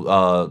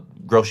local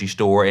grocery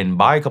store and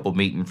buy a couple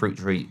meat and fruit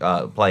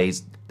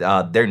plates,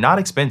 they're not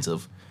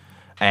expensive,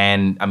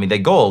 and I mean they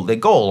go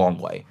a long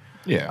way.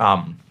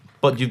 Yeah.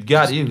 But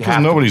because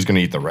nobody's gonna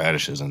eat the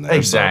radishes in there.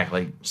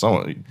 Exactly.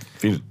 So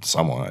feed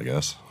someone, I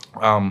guess.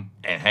 And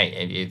hey,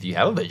 if you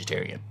have a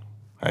vegetarian,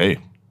 hey,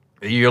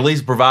 you're at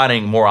least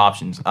providing more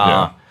options.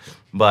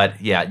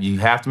 But yeah, you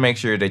have to make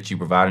sure that you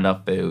provide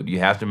enough food. You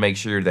have to make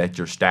sure that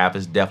your staff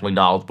is definitely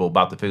knowledgeable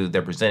about the food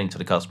they're presenting to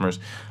the customers.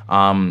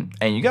 And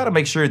you got to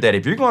make sure that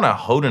if you're going to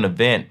hold an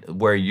event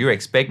where you're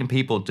expecting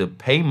people to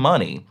pay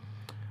money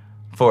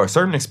for a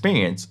certain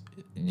experience,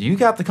 you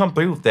got to come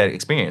through with that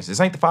experience. This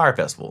ain't the Fire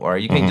Festival, all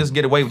right? You can't just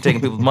get away with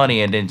taking people's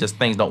money and then just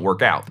things don't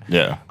work out.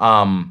 Yeah.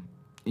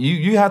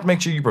 You have to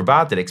make sure you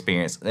provide that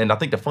experience. And I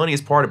think the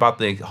funniest part about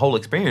the whole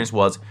experience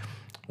was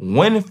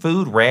when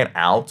food ran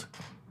out,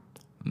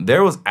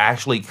 there was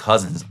actually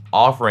cousins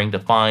offering to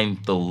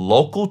find the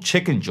local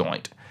chicken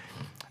joint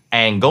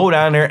and go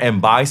down there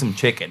and buy some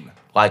chicken.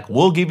 Like,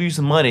 we'll give you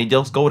some money,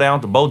 just go down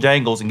to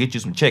Bojangles and get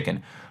you some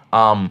chicken.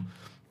 No.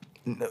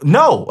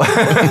 No.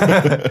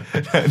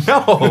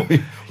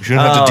 You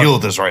shouldn't have to deal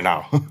with this right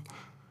now.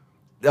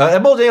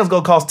 At Bojangles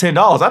going to cost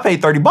 $10. I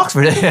paid $30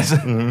 for this.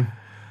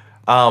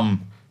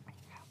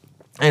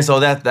 And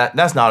so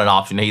that's not an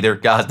option either,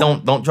 guys.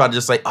 Don't try to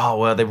just say, oh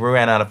well, they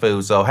ran out of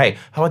food, so hey,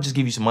 how about just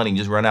give you some money and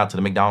just run out to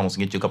the McDonald's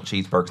and get you a couple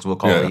cheeseburgers? We'll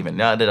call it even.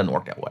 No, it doesn't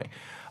work that way.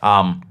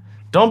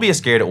 Don't be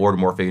scared to order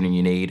more food than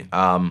you need.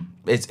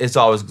 It's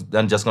always just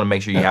going to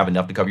make sure you have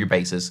enough to cover your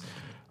bases.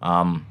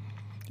 Yeah,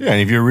 and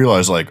if you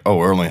realize like, oh,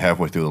 we're only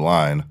halfway through the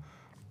line,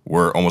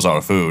 we're almost out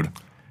of food.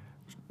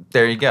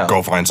 There you go.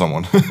 Go find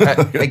someone.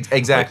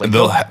 Exactly.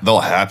 They'll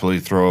happily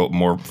throw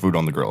more food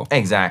on the grill.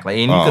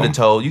 Exactly. And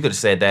you could have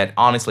said that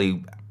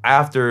honestly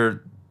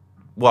after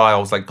what I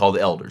always like to call the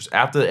elders.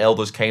 After the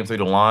elders came through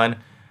the line,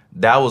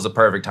 that was the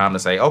perfect time to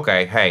say,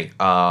 okay, hey,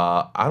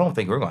 I don't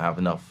think we're gonna have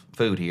enough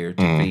food here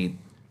to feed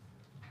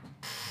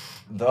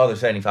the other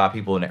 75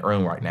 people in that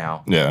room right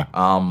now. Yeah.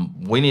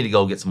 We need to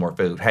go get some more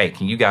food. Hey,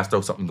 can you guys throw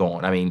something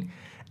going? I mean,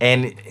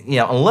 and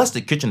unless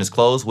the kitchen is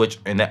closed, which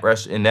in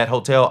that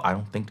hotel, I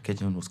don't think the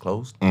kitchen was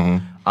closed.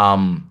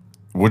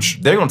 Which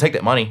they're gonna take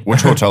that money.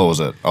 Which hotel was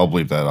it? I'll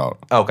bleep that out.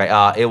 Okay.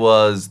 It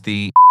was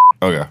the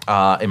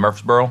in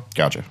Murfreesboro.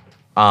 Gotcha.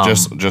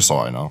 Just so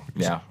I know.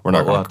 Yeah. We're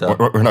not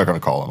gonna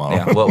call them out.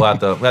 Yeah. We'll have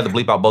to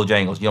bleep out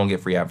Bojangles. You don't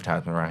get free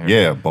advertisement around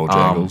here. Yeah,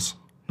 Bojangles.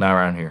 Not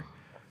around here.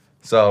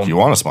 So if you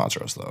want to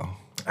sponsor us though.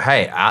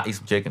 Hey, I'll eat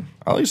some chicken.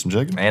 I'll eat some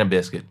chicken. And a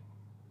biscuit.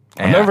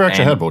 I've never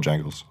actually had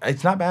Bojangles.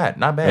 It's not bad.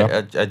 Not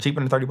bad. Yeah.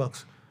 Cheaper than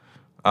 $30.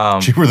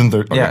 Cheaper than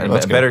 30. Yeah,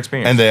 okay, better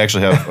experience. And they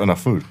actually have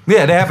enough food.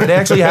 Yeah, they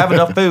actually have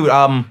enough food.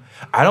 I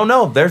don't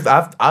know.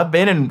 I've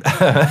been in.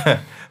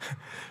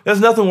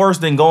 There's nothing worse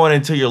than going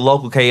into your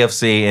local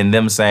KFC and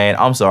them saying,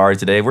 "I'm sorry,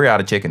 today we're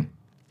out of chicken."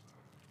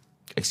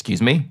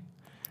 Excuse me.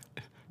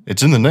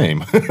 It's in the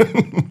name.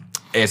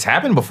 It's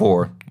happened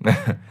before,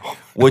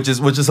 which is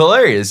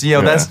hilarious.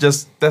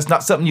 That's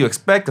not something you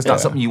expect. That's not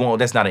something you want.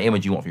 That's not an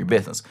image you want for your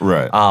business.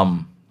 Right.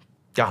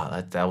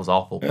 God, that was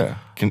awful. Yeah.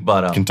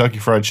 But Kentucky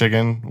Fried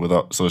Chicken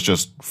so it's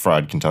just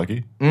fried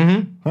Kentucky.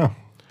 Mm-hmm. Huh.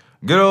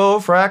 Good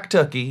old fried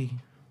Kentucky.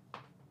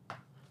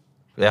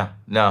 Yeah.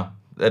 No,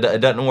 it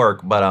doesn't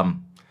work. But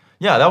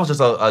yeah, that was just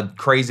a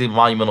crazy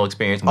monumental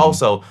experience.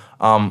 Also,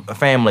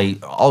 family,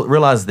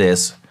 realize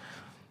this: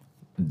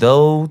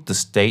 though the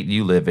state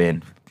you live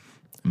in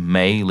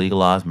may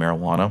legalize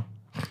marijuana,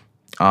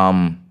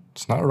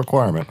 it's not a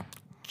requirement.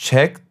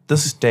 Check the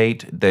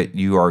state that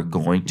you are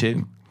going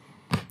to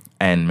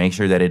and make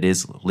sure that it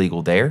is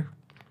legal there.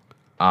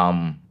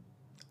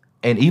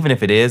 And even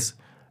if it is,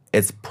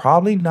 it's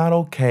probably not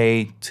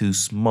okay to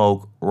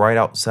smoke right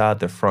outside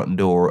the front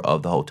door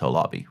of the hotel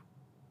lobby.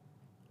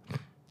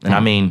 And I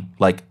mean,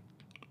 like,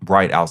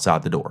 right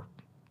outside the door.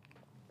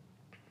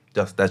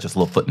 That's just a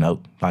little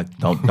footnote. Like,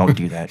 don't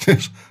do that.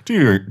 do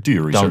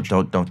your research.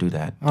 Don't do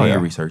that. Do your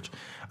research.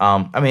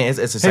 I mean, it's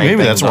the same. Hey, maybe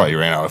thing that's why you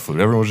ran out of food.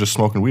 Everyone was just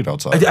smoking weed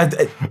outside.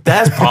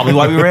 That's probably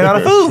why we ran out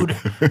of food.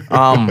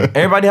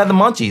 Everybody had the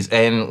munchies,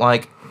 and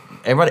like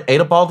everybody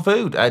ate up all the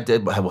food.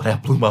 Well,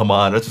 that blew my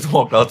mind. I just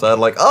walked outside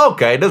like,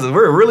 okay,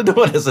 we're really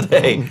doing this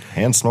today.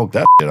 Hand smoke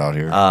that shit out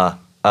here.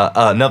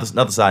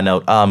 Another side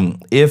note.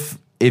 If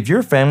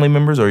your family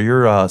members or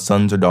your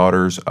sons or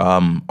daughters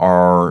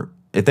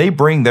if they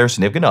bring their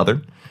significant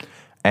other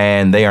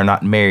and they are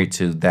not married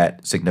to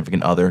that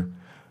significant other,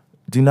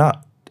 do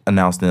not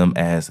announce them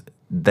as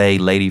they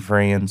lady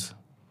friends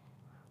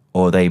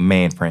or they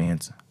man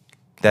friends.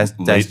 That's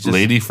just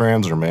lady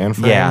friends or man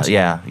friends?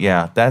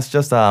 Yeah. That's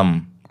just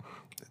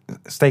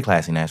stay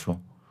classy, Nashville.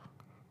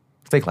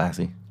 Stay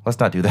classy. Let's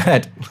not do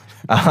that.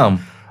 I'm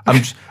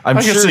I sure.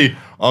 can see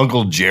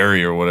Uncle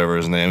Jerry or whatever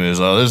his name is.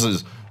 Oh, this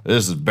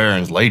is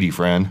Baron's lady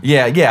friend.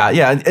 Yeah.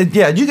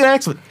 You can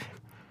actually,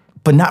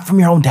 but not from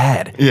your own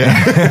dad.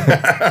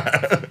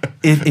 Yeah.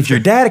 if your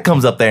dad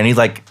comes up there and he's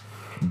like,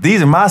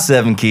 "These are my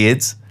 7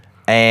 kids,"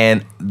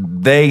 and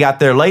they got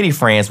their lady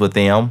friends with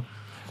them,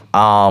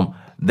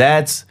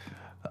 that's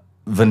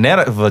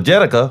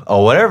Vajetica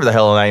or whatever the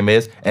hell her name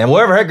is, and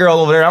whatever that girl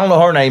over there, I don't know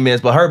her name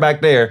is, but her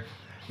back there.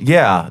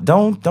 Yeah,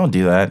 don't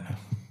do that.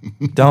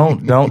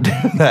 Don't do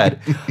that.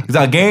 Because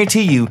I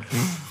guarantee you,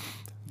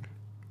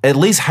 at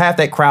least half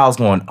that crowd's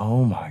going,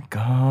 "Oh my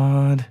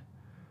God,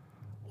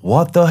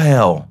 what the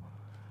hell?"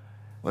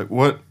 Like,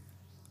 what?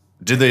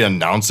 Did they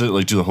announce it,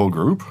 like, to the whole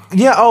group?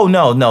 Yeah, oh,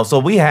 no. So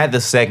we had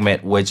this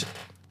segment, which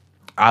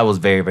I was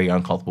very, very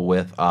uncomfortable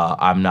with.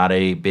 I'm not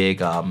a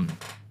big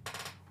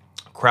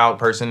crowd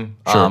person.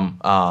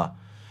 Sure.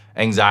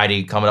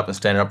 Anxiety coming up and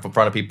standing up in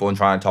front of people and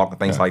trying to talk and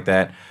things like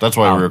that. That's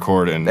why we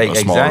record in a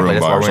small room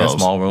That's by why we're in a ourselves.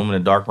 small room, in a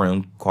dark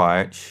room,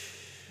 quiet,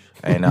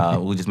 and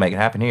we'll just make it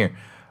happen here.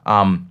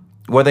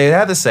 Where they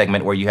had this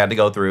segment where you had to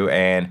go through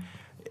and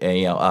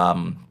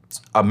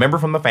a member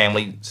from the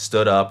family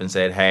stood up and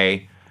said,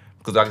 "Hey,"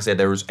 because like I said,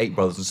 there was 8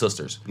 brothers and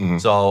sisters. Mm-hmm.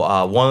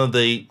 So one of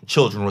the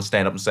children would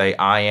stand up and say,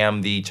 "I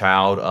am the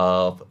child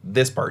of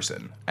this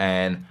person,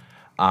 and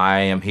I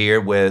am here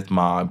with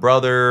my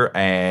brother,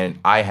 and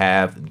I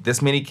have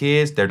this many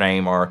kids. Their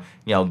name are,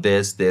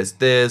 this.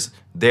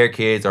 Their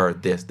kids are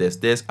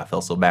this. I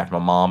felt so bad for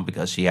my mom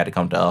because she had to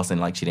come to us and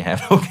like she didn't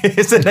have no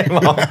kids to name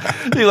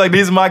off. She's like,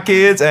 "These are my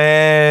kids,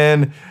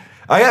 and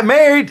I got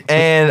married,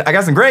 and I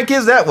got some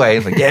grandkids that way."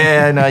 It's like,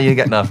 "Yeah, no, you ain't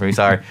got enough for me.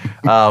 Sorry."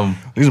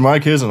 These are my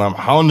kids, and I'm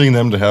hounding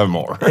them to have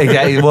more.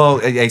 Exactly. Well,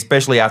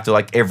 especially after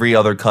like every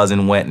other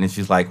cousin went, and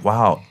she's like,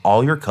 "Wow,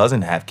 all your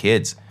cousins have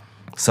kids.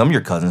 Some of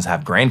your cousins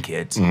have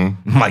grandkids."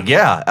 Mm-hmm. I'm like,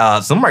 "Yeah,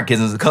 some of my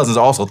cousins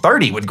are also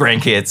 30 with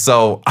grandkids,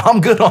 so I'm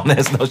good on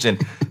this notion.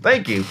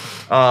 Thank you."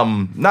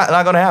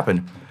 Not gonna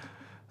happen.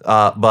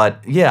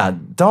 But yeah,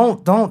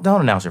 don't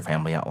announce your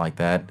family out like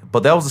that.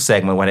 But that was a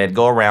segment where they had to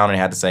go around and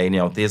had to say,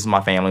 "This is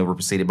my family. We're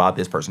preceded by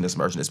this person, this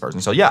person, this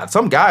person." So yeah,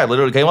 some guy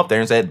literally came up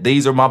there and said,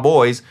 "These are my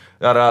boys,"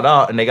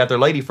 and they got their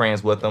lady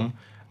friends with them.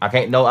 I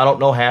don't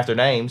know half their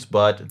names,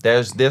 but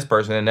there's this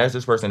person and there's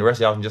this person, and the rest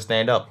of y'all can just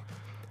stand up.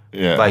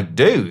 Yeah. Like,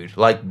 dude,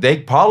 like they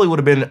probably would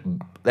have been,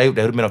 they would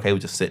have been okay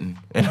with just sitting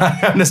and not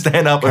having to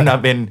stand up or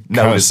not been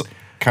noticed.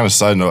 Kind of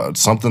side note,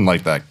 something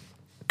like that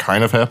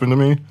kind of happened to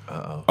me.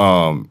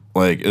 Uh-oh.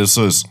 Like this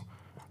was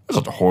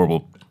a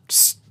horrible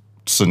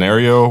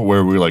scenario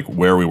where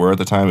we were at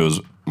the time. It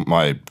was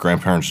my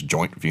grandparents'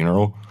 joint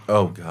funeral.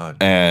 Oh God.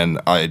 And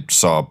I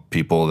saw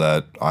people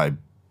that I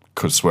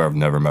could swear I've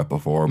never met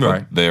before,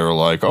 but they were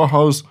like, "Oh,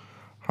 how's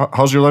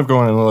your life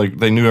going?" And like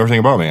they knew everything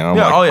about me, and I'm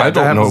I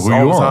don't know who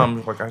you are.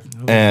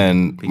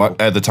 And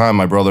at the time,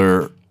 my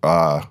brother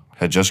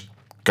had just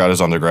got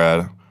his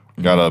undergrad,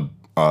 got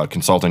a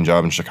consulting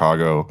job in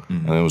Chicago,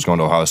 and then was going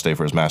to Ohio State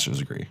for his master's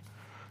degree.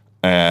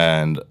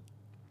 And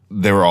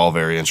they were all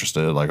very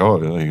interested, like,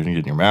 "Oh, you're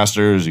getting your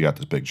master's, you got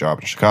this big job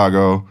in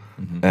Chicago,"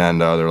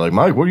 and they're like,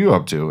 "Mike, what are you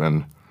up to?"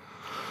 And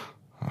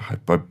I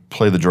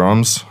play the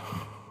drums.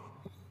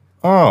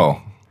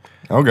 Oh,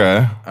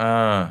 okay.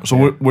 So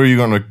what are you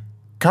going to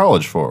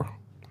college for?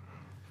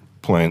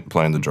 Playing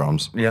the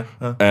drums. Yeah.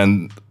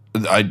 And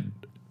I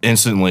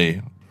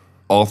instantly,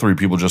 all 3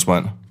 people just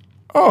went,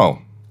 "Oh,"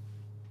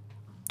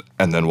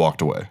 and then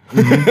walked away.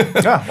 Mm-hmm.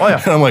 Yeah, well,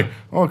 yeah. And I'm like,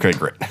 okay,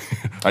 great.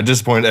 I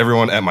disappointed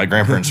everyone at my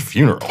grandparents'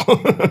 funeral.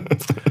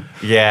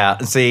 Yeah.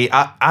 See,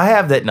 I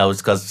have that notice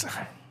because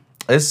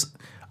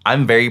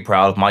I'm very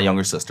proud of my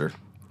younger sister.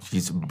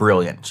 She's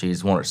brilliant.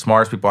 She's one of the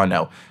smartest people I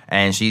know,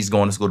 and she's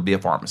going to school to be a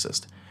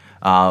pharmacist.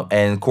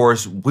 And of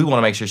course, we want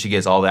to make sure she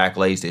gets all the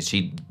accolades that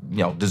she,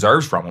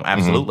 deserves from them.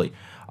 Absolutely.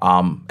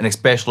 And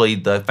especially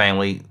the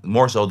family,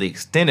 more so the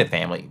extended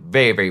family,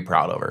 very, very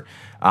proud of her.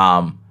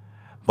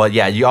 But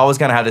yeah, you always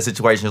kind of have this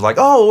situation. It's like,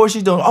 oh, what's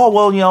she doing? Oh,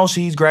 well,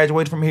 she's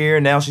graduated from here,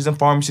 and now she's in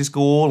pharmacy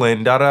school,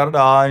 and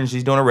da-da-da-da, and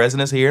she's doing a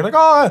residence here. Like,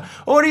 oh,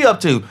 what are you up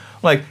to?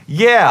 Like,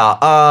 yeah,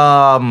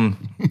 I'm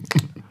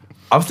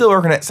still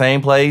working at the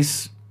same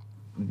place,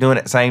 doing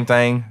that same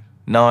thing.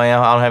 No, I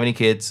don't have any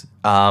kids.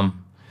 No.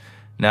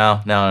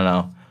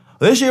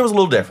 This year was a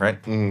little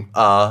different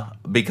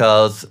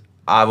because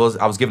I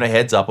was given a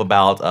heads up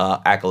about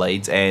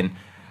accolades, and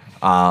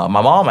my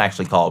mom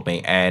actually called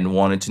me and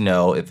wanted to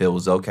know if it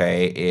was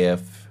okay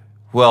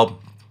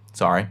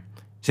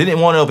she didn't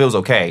want to know if it was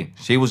okay.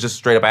 She was just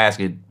straight up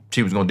asking if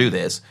she was going to do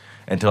this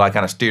until I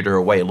kind of steered her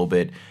away a little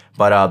bit.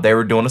 But they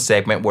were doing a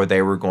segment where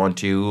they were going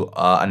to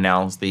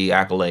announce the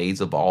accolades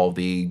of all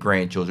the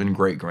grandchildren,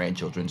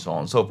 great-grandchildren, so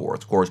on and so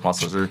forth. Of course, my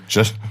sister...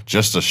 Just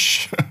a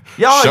shout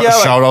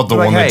out the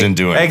one that didn't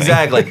do anything.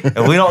 Exactly.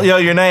 If we don't know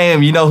your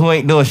name, you know who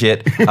ain't doing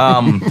shit.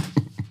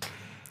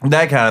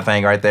 That kind of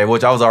thing right there,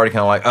 which I was already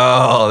kind of like,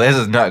 oh, this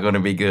is not going to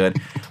be good.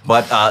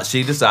 But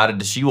she decided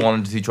that she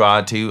wanted to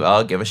try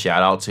to give a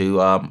shout-out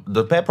to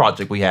the pet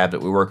project we have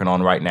that we're working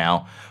on right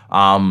now.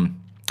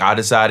 I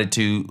decided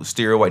to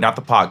steer away, not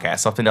the podcast,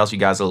 something else you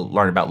guys will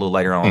learn about a little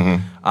later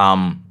on.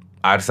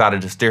 I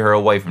decided to steer her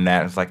away from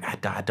that. It's like,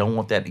 I don't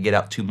want that to get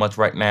out too much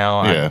right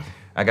now. Yeah.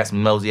 I got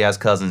some nosy-ass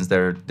cousins.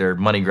 They're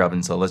money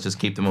grubbing, so let's just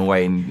keep them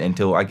away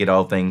until I get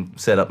all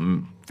things set up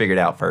and figured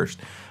out first.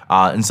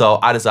 And so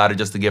I decided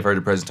just to give her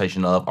the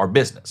presentation of our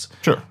business.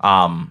 Sure.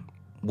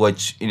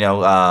 Which,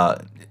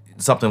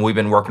 something we've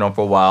been working on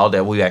for a while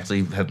that we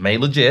actually have made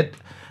legit.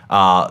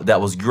 That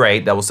was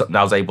great. That was something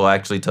I was able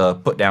actually to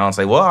put down and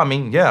say, well, I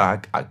mean,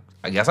 yeah,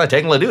 I guess I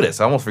technically do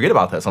this. I almost forget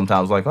about that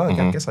sometimes. Like, oh,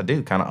 I guess I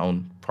do kind of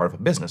own part of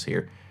a business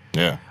here.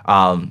 Yeah.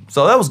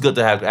 So that was good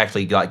to have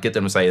actually get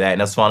them to say that.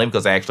 And that's funny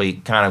because I actually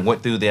kind of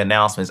went through the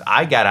announcements.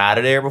 I got out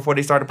of there before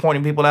they started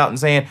pointing people out and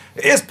saying,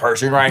 this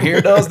person right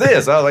here does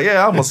this. I was like,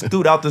 yeah, I'm going to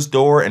scoot out this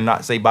door and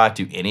not say bye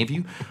to any of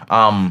you.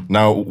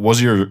 Now,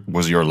 was your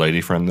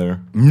lady friend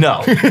there?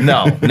 No.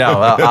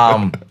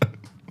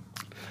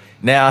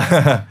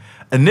 Now,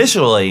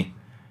 initially,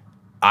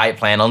 I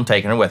planned on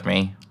taking her with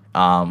me.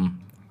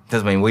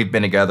 Because, we've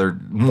been together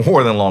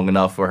more than long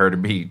enough for her to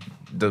be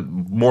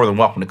more than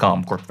welcome to come.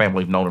 Of course,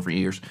 family have known her for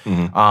years.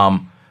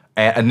 And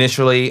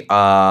initially,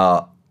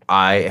 I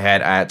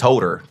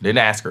told her, didn't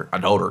ask her, I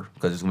told her,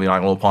 because it's going to be like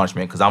a little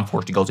punishment, because I'm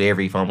forced to go to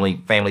every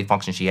family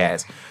function she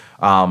has.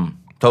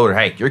 Told her,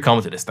 hey, you're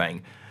coming to this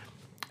thing.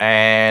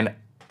 And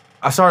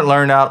I started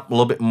learning out a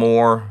little bit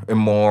more and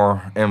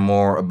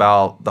more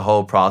about the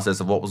whole process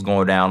of what was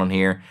going down on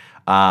here.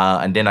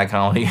 And then I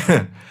kind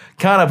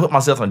of put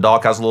myself in a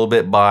doghouse a little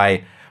bit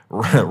by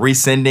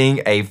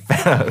resending a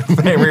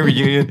family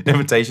reunion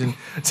invitation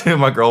to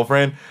my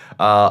girlfriend.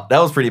 That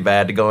was pretty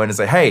bad to go in and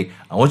say, hey,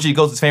 I want you to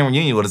go to this family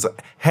reunion with us.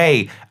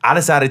 Hey, I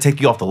decided to take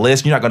you off the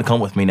list. You're not going to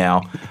come with me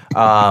now.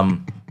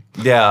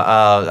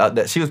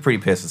 She was pretty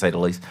pissed, to say the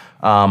least.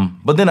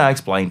 But then I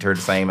explained to her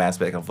the same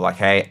aspect of like,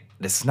 hey,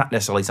 this is not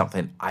necessarily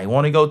something I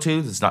want to go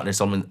to. This is not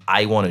necessarily something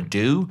I want to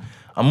do.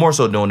 I'm more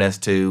so doing this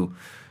to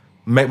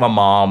make my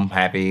mom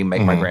happy,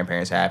 make my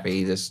grandparents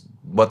happy. This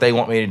what they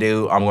want me to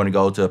do, I'm going to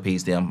go to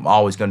appease them. I'm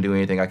always going to do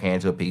anything I can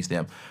to appease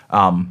them.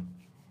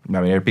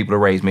 There are people that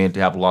raised me and to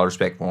have a lot of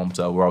respect for them,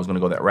 so we're always going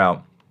to go that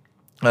route.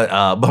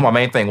 But my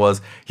main thing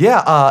was,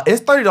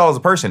 it's $30 a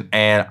person,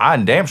 and I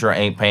damn sure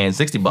ain't paying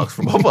 $60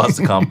 for both of us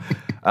to come.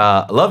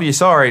 Love you,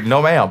 sorry,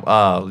 no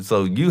ma'am.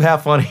 So you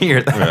have fun here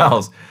at the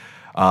house,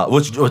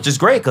 which is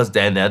great because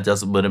then that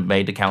just would have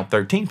made the count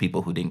 13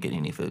 people who didn't get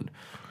any food.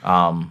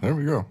 There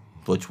we go.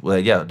 Which,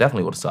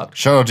 definitely would have sucked.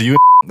 Shout out to you.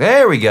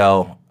 There we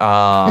go.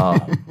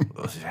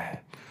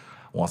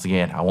 Once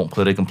again, I won't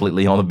put it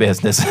completely on the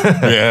business.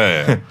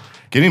 Yeah.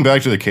 Getting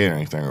back to the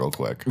catering thing real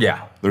quick.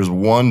 Yeah. There's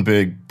one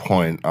big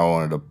point I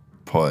wanted to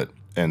put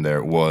in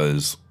there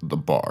was the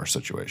bar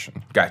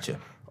situation. Gotcha.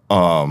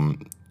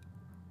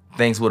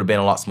 Things would have been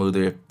a lot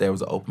smoother if there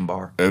was an open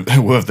bar.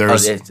 If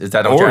there's, is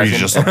that or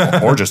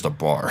just a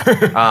bar.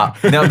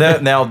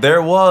 Now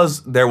there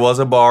was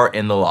a bar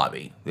in the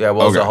lobby. There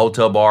was a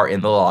hotel bar in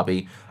the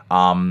lobby.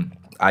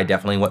 I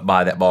definitely went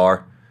by that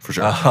bar. For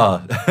sure.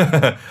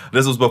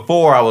 This was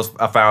before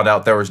I found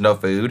out there was no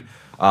food.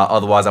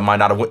 Otherwise, I might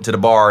not have went to the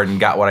bar and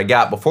got what I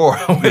got before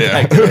I went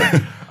back to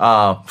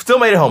it. Still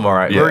made it home all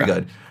right. Yeah. Very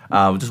good.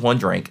 Just one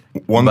drink.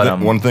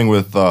 One thing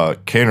with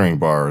catering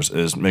bars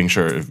is making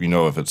sure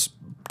if it's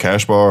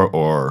cash bar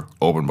or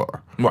open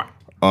bar. Right.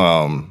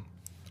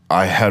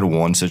 I had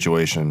one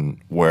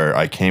situation where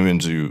I came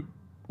into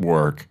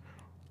work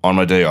on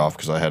my day off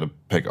because I had to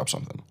pick up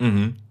something.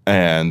 Mm-hmm.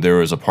 And there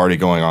was a party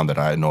going on that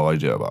I had no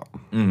idea about.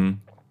 Mm-hmm.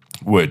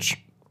 Which,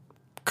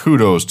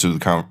 kudos to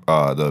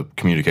the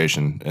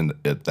communication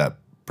at that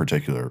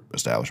particular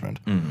establishment.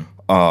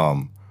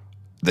 Mm-hmm.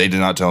 They did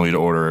not tell me to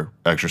order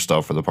extra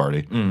stuff for the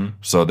party. Mm-hmm.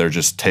 So they're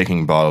just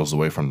taking bottles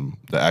away from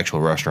the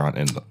actual restaurant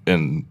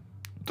in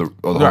the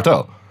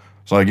hotel.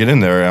 So I get in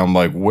there and I'm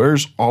like,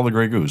 where's all the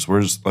Grey Goose?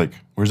 Where's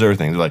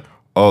everything? They're like,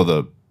 oh,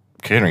 the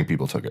catering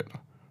people took it.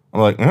 I'm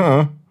like,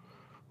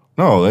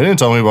 No, they didn't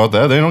tell me about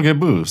that. They don't get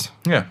booze.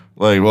 Yeah.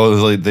 Like, well, it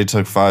was like they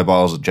took 5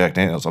 bottles of Jack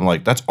Daniels. I'm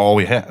like, that's all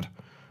we had.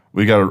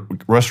 We got a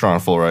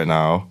restaurant full right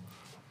now.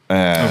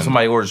 And if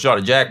somebody orders a shot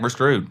of Jack, we're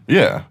screwed.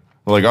 Yeah.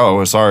 Like,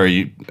 oh,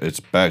 sorry, it's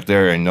back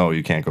there. And no,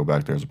 you can't go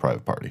back there as a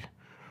private party.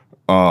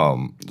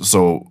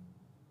 So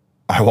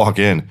I walk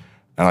in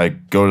and I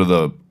go to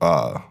the,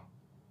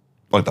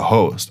 the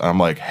host. And I'm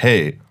like,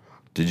 hey,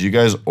 did you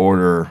guys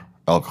order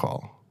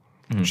alcohol?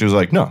 Mm-hmm. She was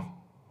like, no.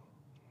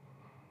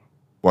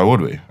 Why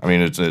would we? I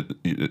mean, it's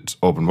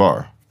open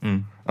bar. Mm.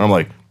 And I'm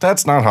like,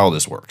 that's not how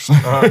this works.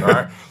 All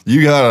right.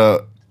 You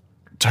gotta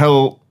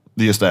tell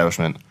the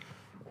establishment,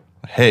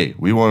 hey,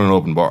 we want an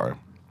open bar.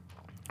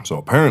 So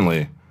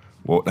apparently,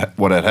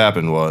 what had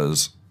happened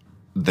was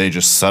they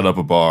just set up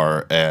a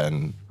bar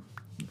and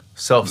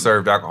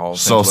self-served alcohol.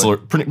 They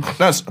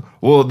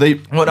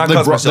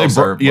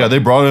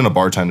brought in a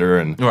bartender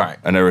and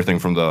everything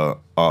from the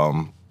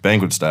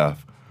banquet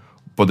staff,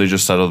 but they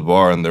just set up the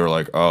bar and they were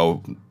like,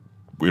 oh,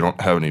 we don't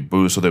have any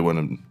booze, so they went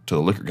into the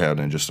liquor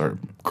cabinet and just started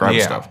grabbing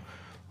stuff,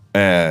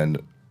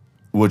 and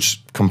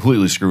which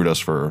completely screwed us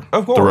for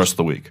the rest of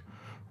the week.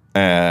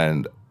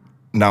 And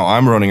now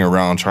I'm running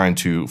around trying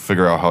to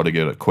figure out how to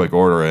get a quick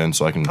order in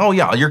so I can. Oh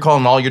yeah, you're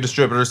calling all your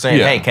distributors saying,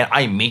 "Hey, can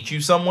I meet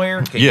you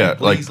somewhere? Can you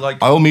please,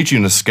 I'll meet you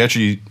in the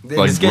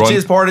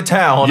sketchiest part of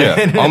town.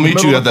 Yeah, I'll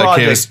meet you at that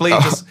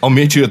KFC. I'll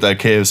meet you at that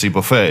KFC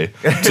buffet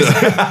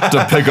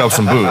to pick up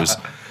some booze,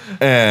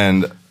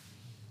 and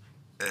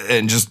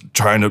just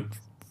trying to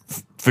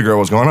figure out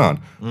what's going on.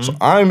 Mm-hmm. So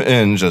I'm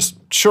in just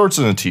shorts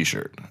and a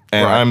t-shirt,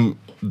 and I'm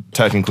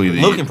technically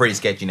looking pretty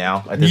sketchy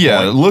now. At this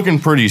point. Looking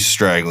pretty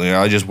straggly.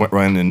 I just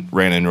ran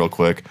in real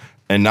quick,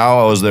 and now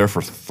I was there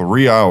for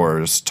 3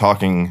 hours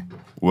talking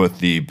with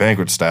the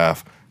banquet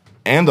staff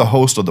and the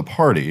host of the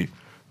party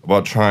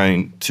about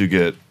trying to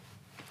get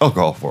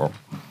alcohol for them.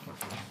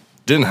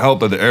 Didn't help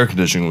that the air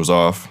conditioning was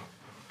off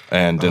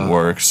and didn't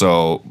work.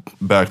 So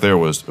back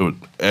there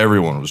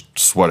everyone was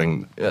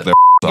sweating their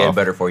get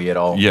better for you at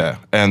all. Yeah,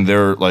 and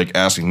they're like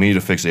asking me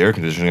to fix the air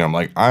conditioning. I'm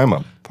like, I'm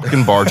a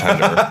fucking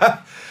bartender.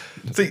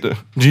 See, do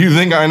you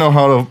think I know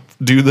how to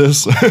do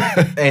this?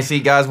 And see,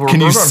 guys,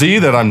 can you see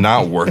that I'm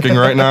not working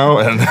right now?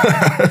 And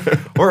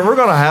we're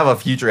gonna have a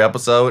future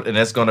episode, and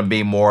it's gonna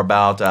be more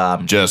about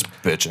just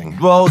bitching.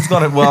 Well, it's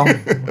gonna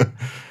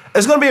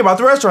be about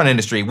the restaurant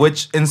industry,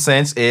 which in a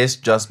sense is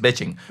just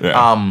bitching.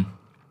 Yeah.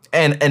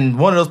 And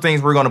one of those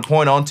things we're gonna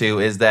point on to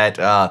is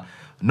that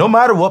no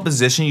matter what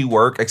position you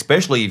work,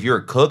 especially if you're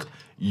a cook,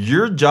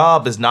 your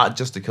job is not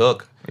just to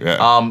cook.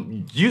 Yeah.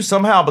 You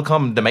somehow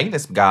become the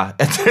maintenance guy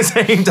at the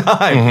same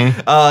time.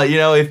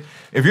 Mm-hmm.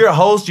 If you're a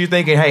host, you're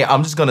thinking, hey,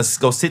 I'm just gonna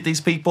go sit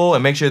these people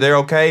and make sure they're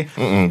okay.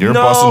 You're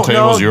busting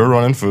tables. You're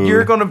running food.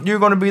 You're gonna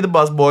be the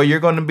busboy. You're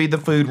gonna be the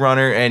food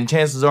runner, and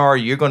chances are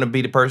you're gonna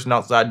be the person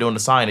outside doing the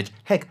signage.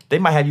 Heck, they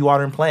might have you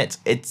watering plants.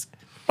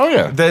 Oh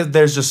yeah,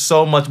 there's just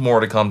so much more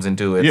that comes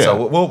into it. Yeah.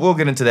 So we'll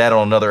get into that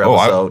on another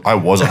episode. I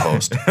was a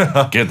host.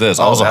 Get this,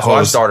 I was a host. That's why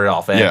I started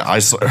off at. Yeah,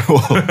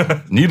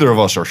 neither of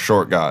us are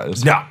short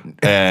guys. No,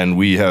 and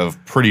we have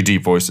pretty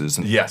deep voices.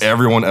 And yes,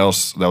 everyone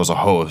else that was a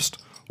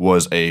host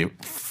was a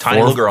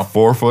tiny little girl,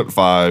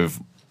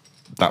 4'5",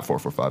 not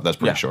 4'5". That's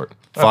pretty short.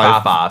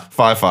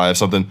 5'5",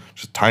 something.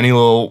 Just a tiny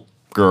little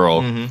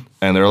girl,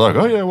 and they're like,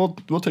 "Oh yeah, we'll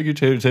take you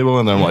to the table,"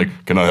 and then I'm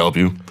like, "Can I help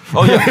you?"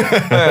 Oh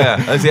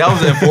yeah. See, I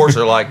was an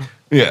enforcer, like.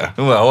 Yeah.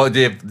 Well,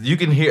 if you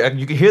can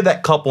hear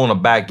that couple in the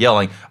back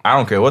yelling, I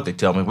don't care what they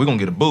tell me. We're gonna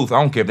get a booth. I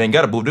don't care if they ain't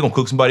got a booth. They're gonna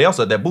cook somebody else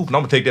at that booth, and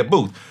I'm gonna take that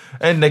booth.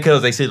 And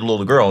because they see the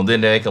little girl, and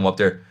then they come up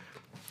there.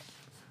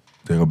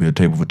 There's gonna be a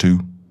table for 2.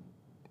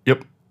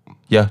 Yep.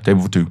 Yeah,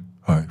 table for 2.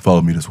 All right,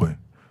 follow me this way.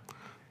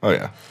 Oh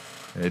yeah.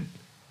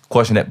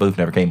 Question that booth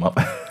never came up.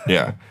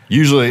 Yeah.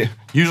 Usually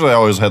I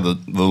always had the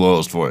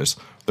lowest voice.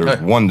 There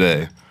was one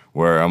day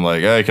where I'm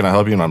like, hey, can I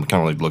help you? And I'm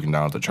kind of like looking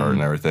down at the chart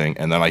and everything.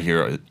 And then I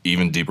hear an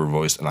even deeper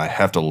voice, and I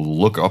have to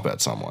look up at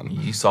someone.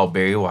 You saw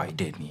Barry White,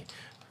 didn't you?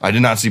 I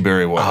did not see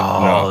Barry White.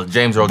 Oh, no.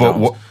 James Earl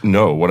Jones.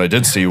 What I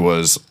did see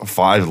was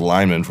 5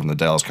 linemen from the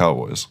Dallas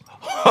Cowboys.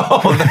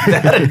 Oh,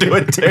 that'd do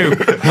it too.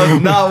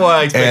 That's not what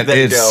I expected.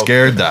 And it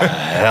scared the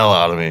hell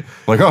out of me.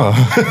 Like,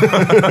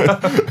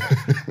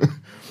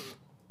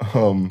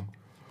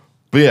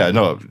 but yeah,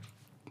 no.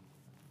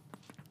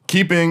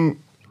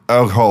 Keeping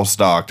alcohol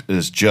stocked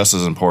is just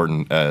as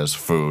important as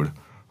food.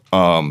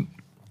 A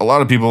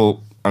lot of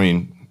people,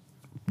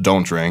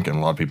 don't drink, and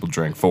a lot of people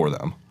drink for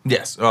them.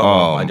 Yes.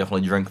 I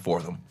definitely drink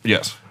for them.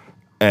 Yes.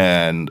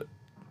 And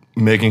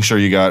making sure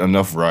you got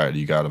enough variety.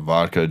 You got a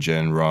vodka,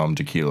 gin, rum,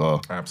 tequila.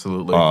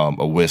 Absolutely.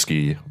 A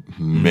whiskey,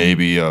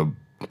 maybe a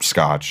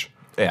scotch.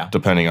 Yeah.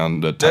 Depending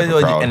on the type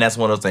of crowd. And that's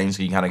one of those things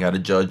you kind of got to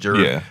judge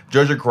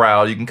your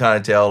crowd. You can kind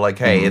of tell, like,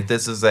 hey, if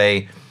this is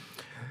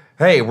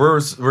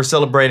we're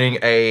celebrating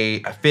a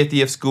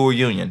 50th school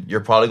reunion.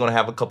 You're probably going to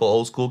have a couple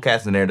old school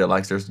cats in there that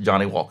likes their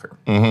Johnny Walker.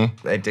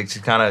 Mm-hmm. You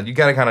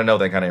got to kind of know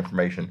that kind of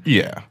information.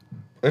 Yeah.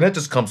 And that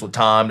just comes with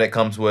time. That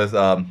comes with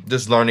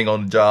just learning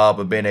on the job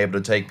of being able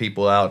to take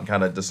people out and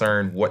kind of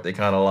discern what they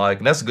kind of like.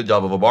 And that's a good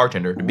job of a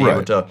bartender to be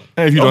able to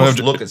and if you don't have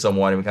look at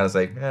someone and kind of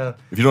say, yeah.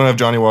 If you don't have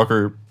Johnny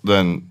Walker,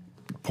 then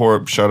pour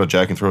a shot of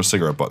Jack and throw a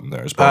cigarette butt in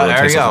there.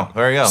 There you go.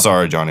 There you go.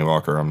 Sorry, Johnny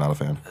Walker. I'm not a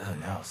fan.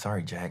 No,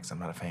 sorry, Jax. I'm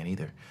not a fan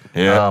either.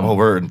 Yeah. Well,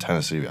 we're in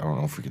Tennessee. I don't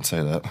know if we can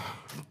say that.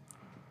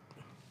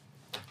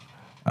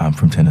 I'm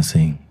from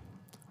Tennessee.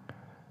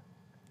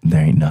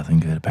 There ain't nothing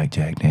good about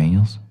Jack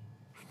Daniels.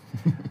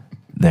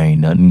 There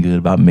ain't nothing good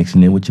about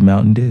mixing it with your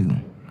Mountain Dew.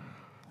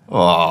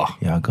 Oh.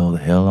 Y'all go the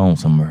hell on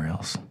somewhere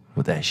else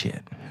with that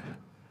shit.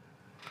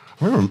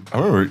 I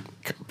remember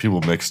people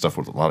mix stuff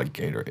with a lot of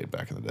Gatorade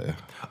back in the day.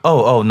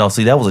 Oh, no.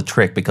 See, that was a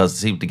trick because,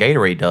 see, what the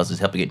Gatorade does is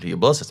help you get into your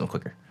blood system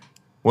quicker.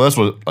 Well, that's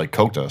what, like,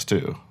 Coke does,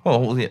 too.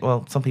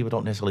 Well, some people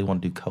don't necessarily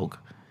want to do Coke.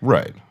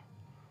 Right.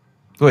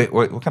 Wait,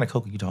 what kind of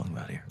Coke are you talking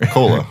about here?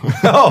 Cola.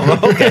 Oh,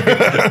 okay.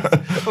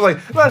 I was like,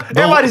 well,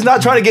 everybody's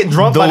not trying to get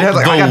drunk. I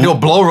got to do a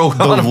blow real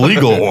quick. The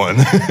legal one.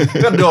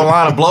 You got to do a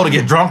line of blow to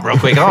get drunk real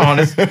quick.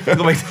 It's going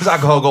to make this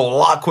alcohol go a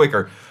lot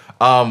quicker.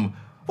 Coke's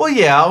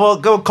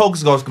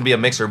going to be a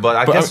mixer, but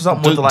I guess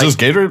something with does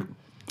Gatorade,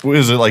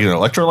 is it like an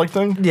electrolyte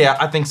thing? Yeah,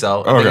 I think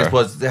so. I think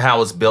it's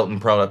how it's built and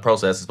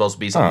processed. It's supposed to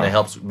be something that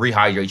helps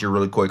rehydrate you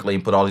really quickly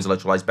and put all these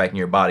electrolytes back in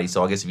your body.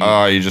 So I guess if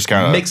you just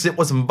kind of mix it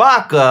with some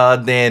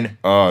vodka, then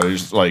you're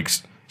just like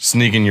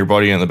sneaking your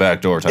buddy in the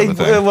back door type of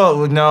thing.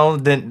 Well, no,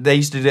 then they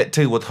used to do that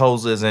too with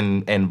hoses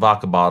and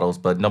vodka bottles,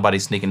 but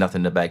nobody's sneaking nothing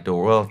in the back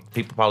door. Well,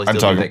 people probably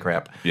still do that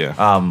crap. Yeah.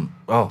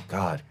 Oh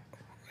God.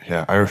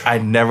 Yeah. I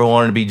never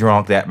wanted to be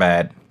drunk that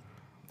bad.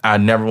 I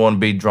never want to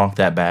be drunk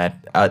that bad.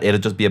 It'll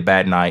just be a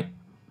bad night.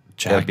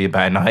 It'll be a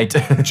bad night.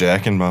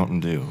 Jack and Mountain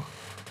Dew.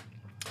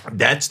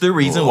 That's the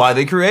reason why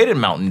they created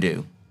Mountain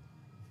Dew.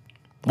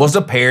 Was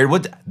paired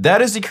with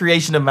that is the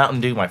creation of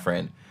Mountain Dew, my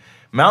friend.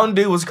 Mountain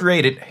Dew was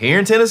created here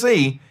in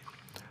Tennessee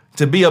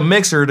to be a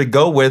mixer to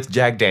go with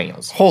Jack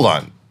Daniels. Hold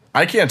on.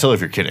 I can't tell if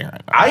you're kidding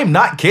right now. I am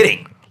not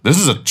kidding. This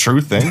is a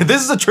true thing?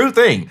 This is a true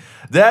thing.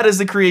 That is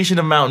the creation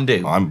of Mountain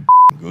Dew. I'm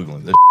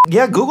Googling this.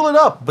 Yeah, Google it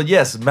up. But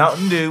yes,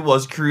 Mountain Dew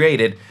was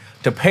created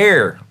to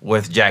pair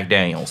with Jack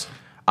Daniels.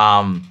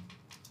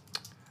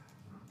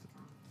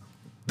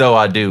 Though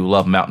I do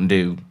love Mountain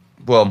Dew.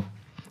 Well,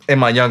 in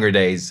my younger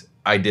days,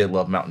 I did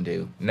love Mountain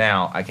Dew.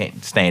 Now, I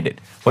can't stand it.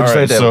 What'd you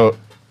say, Devin? So,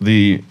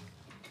 the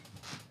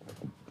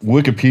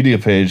Wikipedia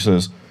page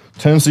says,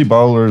 Tennessee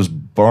bottlers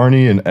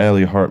Barney and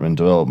Allie Hartman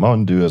developed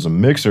Mountain Dew as a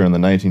mixer in the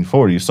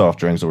 1940s, soft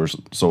drinks that were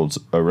sold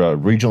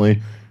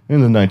regionally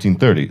in the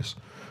 1930s.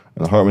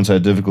 And the Hartmans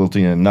had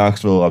difficulty in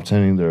Knoxville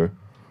obtaining their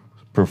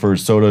preferred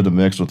soda to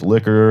mix with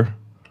liquor.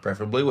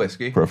 Preferably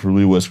whiskey.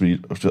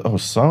 Oh,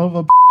 son of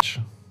a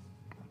bitch.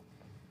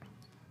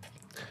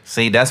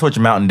 See, that's what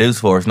your Mountain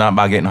Dew's for. It's not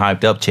about getting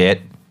hyped up, Chet.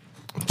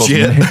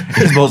 You're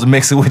supposed to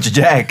mix it with your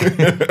Jack.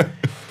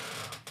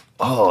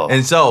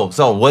 And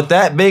so with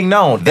that being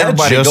known,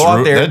 everybody go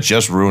out there. That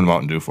just ruined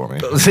Mountain Dew for me.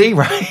 See,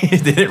 right?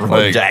 It didn't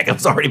ruin Jack. I'm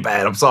already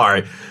bad. I'm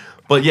sorry.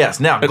 But yes,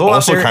 now go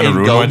out there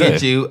and go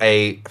get you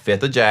a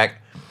fifth of Jack.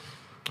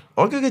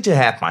 Or go get you a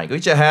half pint. Go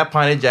get you a half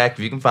pint of Jack if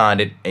you can find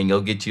it. And go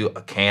get you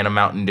a can of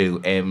Mountain Dew.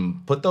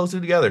 And put those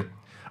two together.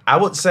 I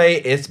would say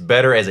it's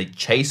better as a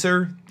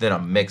chaser than a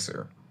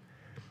mixer.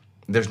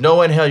 There's no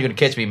way in hell you're going to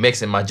catch me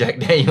mixing my Jack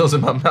Daniels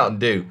and my Mountain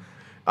Dew.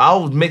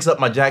 I'll mix up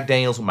my Jack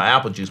Daniels with my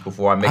apple juice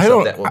before I mix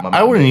up that with my Mountain Dew.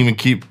 I wouldn't even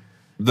keep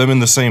them in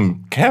the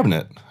same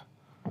cabinet.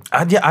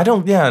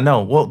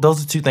 No. Well,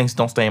 those are two things that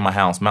don't stay in my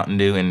house, Mountain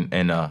Dew and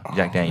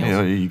Jack Daniels.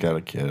 Yeah, you got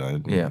a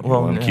kid.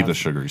 Keep the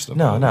sugary stuff.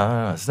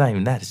 No. It's not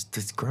even that.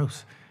 It's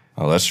gross.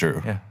 Oh, that's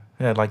true.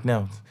 Yeah, like,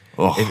 no.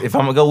 If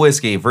I'm going to go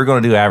whiskey, if we're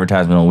going to do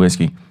advertisement on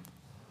whiskey,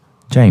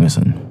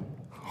 Jameson.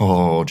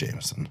 Oh,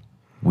 Jameson.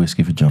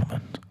 Whiskey for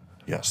gentlemen.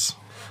 Yes.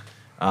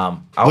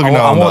 Looking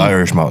down the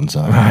Irish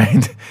mountainside.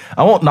 Right.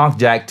 I won't knock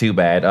Jack too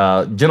bad.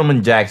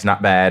 Gentleman Jack's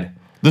not bad.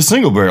 The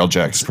single barrel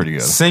Jack's pretty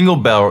good. Single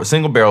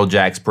barrel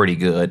Jack's pretty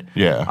good.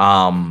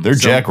 Yeah. Their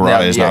Jack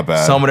Rye is not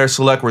bad. Some of their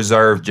Select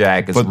Reserve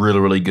Jack is really,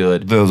 really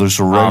good. There's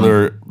a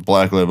regular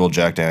Black Label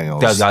Jack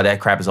Daniels. God, that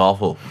crap is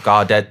awful.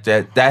 God,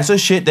 that's the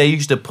shit they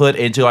used to put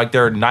into like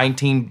their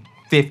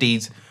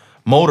 1950s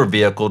motor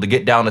vehicle to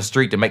get down the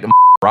street to make them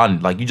run.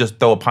 Like, you just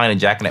throw a pint of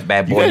Jack in that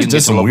bad boy. You guys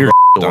did some weird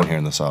down here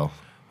in the South.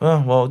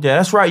 Well, yeah,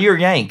 that's right. You're a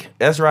Yank.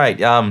 That's right.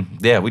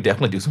 Yeah, we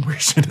definitely do some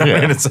weird shit down here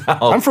in the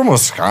South. I'm from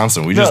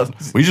Wisconsin. We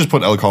just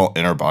put alcohol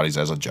in our bodies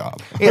as a job.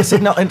 Yeah, see,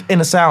 no, in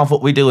the South,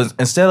 what we do is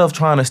instead of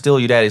trying to steal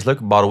your daddy's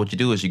liquor bottle, what you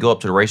do is you go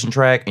up to the racing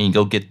track and you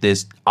go get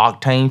this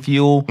octane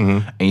fuel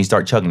and you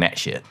start chugging that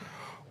shit.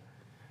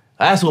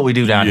 That's what we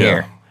do down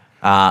here.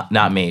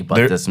 Not me, but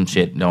there's some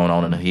shit going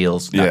on in the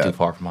hills, not too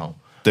far from home.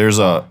 There's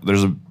a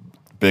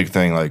big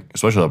thing, like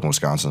especially up in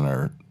Wisconsin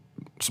or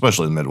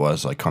especially the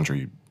Midwest, like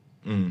country.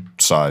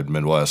 Side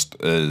Midwest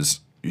is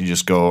you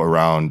just go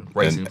around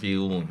racing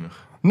fuel.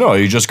 No,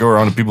 you just go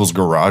around to people's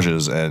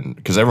garages and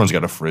because everyone's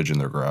got a fridge in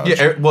their garage.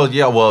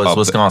 It's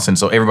Wisconsin,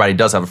 so everybody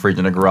does have a fridge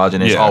in their garage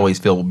and it's always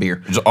filled with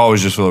beer. It's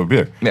always just filled with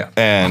beer. Yeah,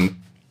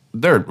 and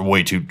they're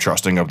way too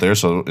trusting up there.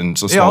 So in a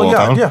small little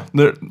town,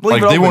 Leave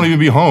like they won't even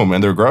be home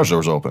and their garage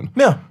door's open.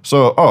 Yeah.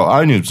 So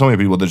I knew so many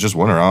people that just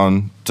went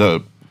around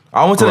to.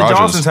 I went to the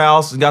Johnson's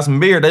house and got some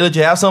beer. They let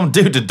you have some.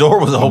 Dude, the door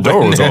was open. The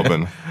door was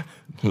open.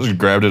 Just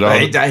grabbed it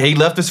out. He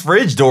left his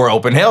fridge door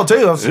open. Hell,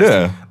 too.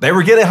 They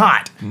were getting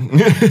hot.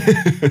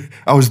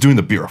 I was doing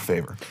the beer a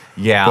favor.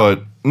 Yeah.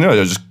 But,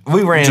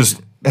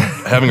 just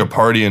having a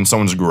party in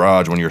someone's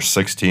garage when you're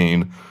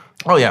 16.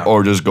 Oh, yeah.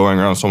 Or just going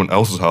around someone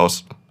else's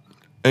house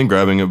and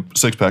grabbing a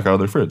six-pack out of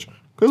their fridge.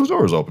 Because the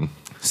door was open.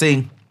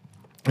 See,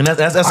 and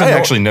that's I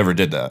actually never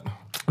did that.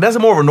 That's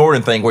more of a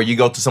northern thing where you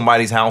go to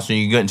somebody's house and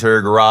you get into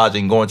their garage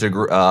and go into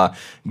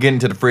get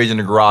into the fridge in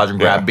the garage and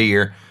grab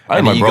beer.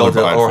 And then you go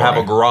to or have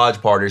a garage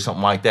party or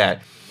something like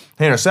that.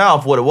 Here in the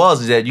South, what it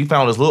was is that you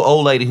found this little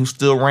old lady who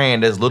still ran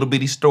this little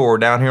bitty store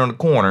down here on the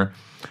corner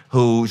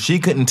who she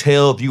couldn't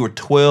tell if you were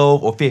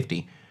 12 or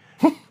 50.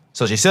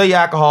 So she sell you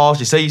alcohol,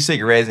 she sell you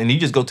cigarettes, and you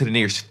just go to the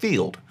nearest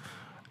field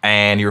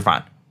and you're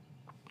fine.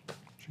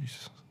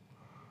 Jesus.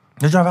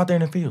 Just drive out there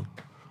in the field.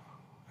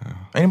 Yeah.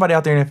 Anybody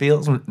out there in the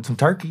field, some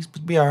turkeys,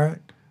 be all right.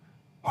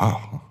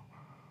 Wow.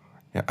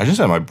 Yeah, I just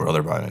had my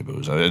brother buy me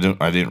booze. I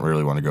didn't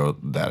really want to go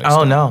that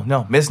extent. Oh,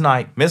 no. Miss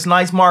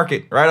Knight's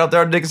Market, right out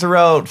there on Dickinson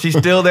Road. She's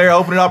still there,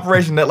 opening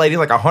operation. That lady's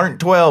like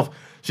 112.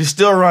 She's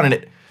still running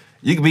it.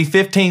 You could be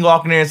 15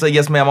 walking there and say,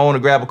 yes, ma'am, I want to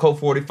grab a Coke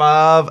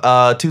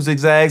 45, 2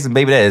 zigzags, and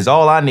baby, that is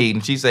all I need.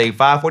 And she say,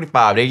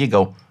 545, there you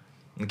go.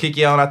 And kick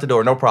you on out the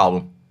door, no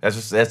problem.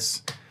 That's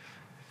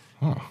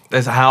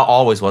how it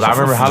always was. I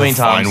remember how many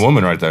times. Fine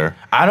woman right there.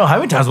 I know how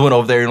many times I went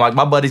over there and like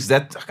my buddies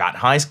that I got in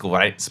high school.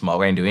 I didn't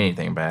smoke. I didn't do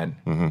anything bad.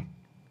 Mm-hmm.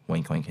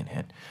 Wink, wink, and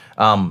hit.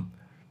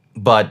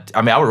 But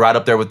I mean, I would ride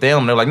up there with them.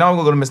 And they're like, "No, I'm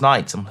gonna go to Miss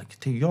Knight's." I'm like,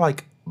 "Dude, you're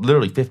like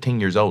literally 15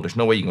 years old. There's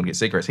no way you're gonna get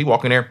cigarettes." He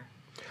walk in there.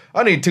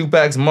 I need 2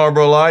 packs of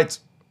Marlboro Lights.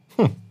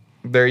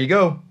 There you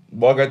go.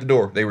 Walk out the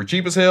door. They were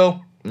cheap as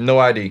hell. No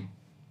ID.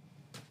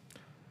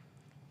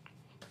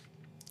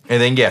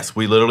 And then yes,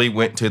 we literally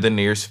went to the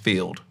nearest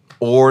field,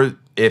 or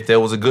if there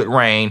was a good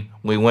rain,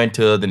 we went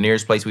to the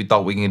nearest place we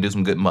thought we can do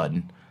some good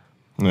mudding.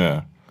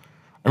 Yeah,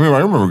 I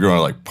remember going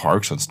to like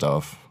parks and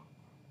stuff,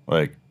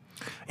 like.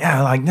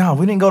 Yeah, like, no,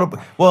 we didn't go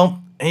to...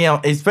 Well, you know,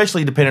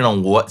 especially depending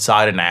on what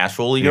side of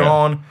Nashville you're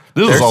on.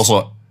 This was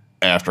also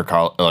after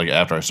college, like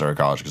after I started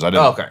college, because I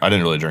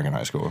didn't really drink in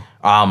high school.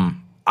 I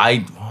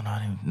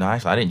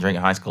didn't drink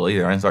in high school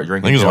either. I didn't start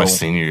drinking. I think it was my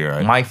senior year.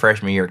 Right? My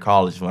freshman year of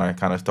college when I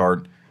kind of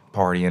started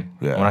partying.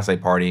 Yeah. When I say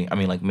party, I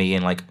mean like me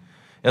and like...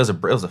 It was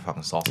a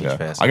fucking sausage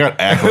fest. I got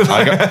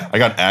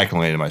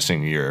acclimated my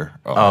senior year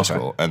of high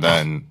school, and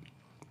then...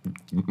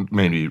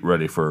 made me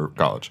ready for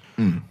college.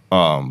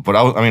 But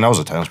I was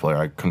a tennis player.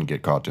 I couldn't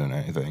get caught doing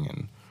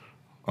anything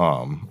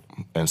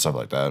and stuff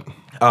like that.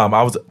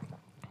 I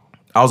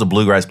was a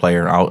bluegrass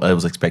player. It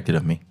was expected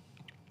of me.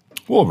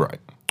 Well, right.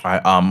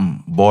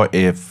 Boy,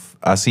 if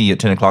I see you at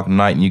 10 o'clock at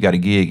night and you got a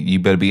gig, you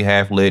better be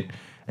half lit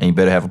and you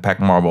better have a pack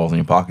of Marlboros in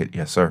your pocket.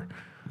 Yes, sir.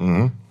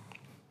 Mm-hmm.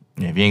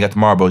 If you ain't got the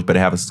Marlboros, you better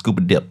have a scoop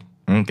of dip.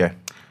 Okay.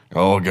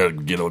 Oh,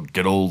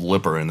 get old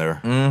Lipper in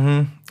there.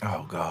 Mm-hmm.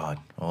 Oh God,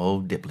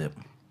 old dip lip.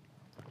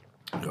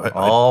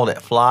 All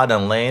that fly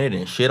done landed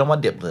and shit on my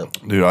dip lip.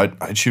 Dude,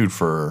 I chewed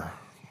for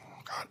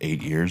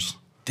 8 years.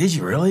 Did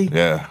you really?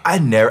 Yeah.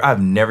 I've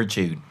never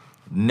chewed.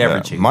 Never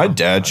chewed. My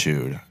dad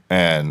chewed,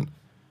 and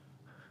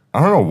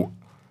I don't know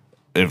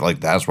if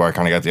like that's where I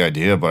kind of got the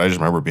idea, but I just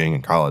remember being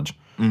in college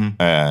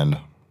and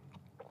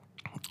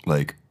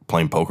like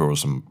playing poker with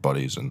some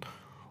buddies, and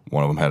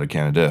one of them had a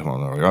can of dip. And I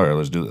was like, all right,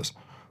 let's do this.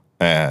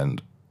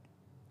 And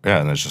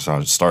yeah, and it's just how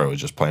it started with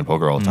just playing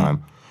poker all the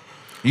time.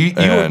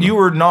 You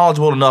were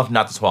knowledgeable enough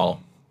not to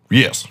swallow.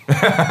 Yes.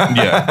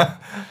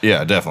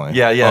 Yeah, definitely.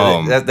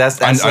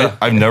 Yeah.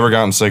 I've never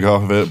gotten sick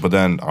off of it, but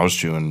then I was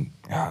chewing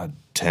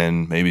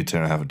 10, maybe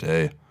 10 and a half a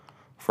day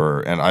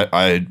and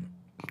I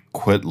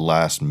quit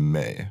last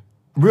May.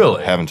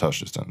 Really? Haven't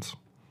touched it since.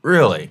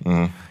 Really?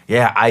 Mm-hmm.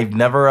 Yeah, I've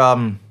never.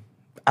 I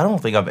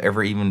don't think I've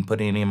ever even put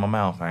any in my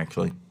mouth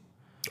actually.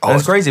 Oh,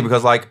 it's crazy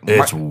because like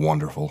it's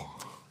wonderful.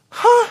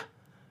 Huh?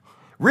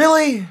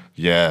 Really?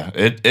 Yeah,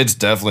 it's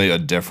definitely a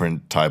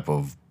different type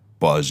of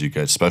buzz you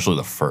get, especially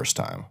the first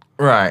time.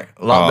 Right.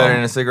 A lot better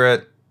than a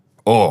cigarette.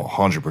 Oh,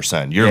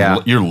 100%.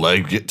 Your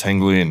legs get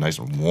tingly and nice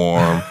and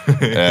warm.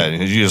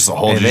 And you just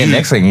hold and then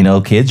next thing you know,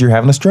 kids, you're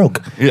having a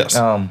stroke. Yes.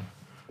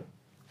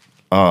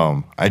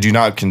 I do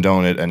not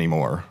condone it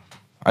anymore.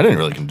 I didn't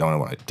really condone it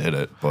when I did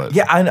it, but...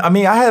 Yeah, I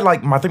mean, I had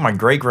like, I think my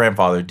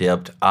great-grandfather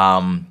dipped.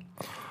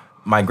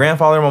 My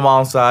grandfather on my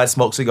mom's side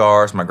smoked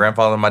cigars. My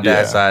grandfather on my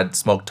dad's side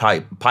smoked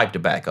pipe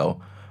tobacco.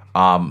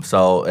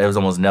 So it was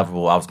almost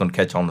inevitable I was going to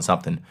catch on to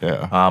something.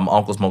 Yeah.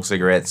 Uncle smoked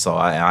cigarettes, so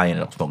I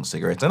ended up smoking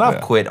cigarettes. And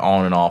I've quit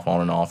on and off,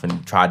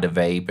 and tried to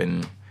vape.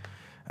 And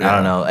I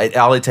don't know.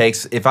 All it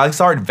takes, if I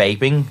start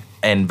vaping,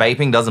 and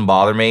vaping doesn't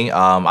bother me,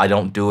 I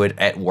don't do it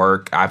at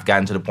work. I've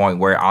gotten to the point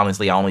where,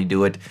 honestly, I only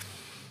do it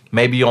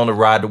maybe on the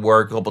ride to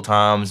work a couple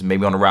times,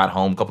 maybe on the ride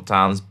home a couple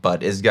times.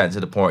 But it's gotten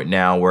to the point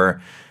now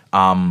where...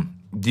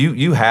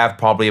 you have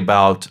probably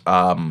about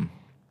 10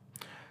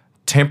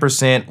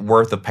 10%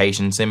 worth of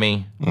patience in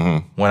me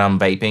when I'm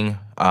vaping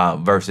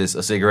versus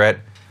a cigarette.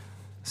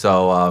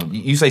 So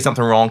you say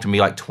something wrong to me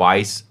like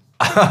twice,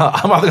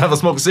 I'm either gonna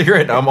smoke a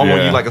cigarette. I'm on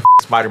you like a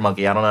spider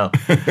monkey. I don't know.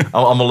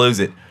 I'm gonna lose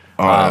it.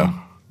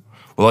 Well,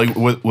 like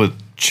with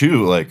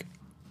chew, like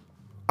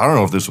I don't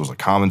know if this was a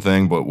common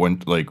thing, but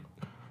when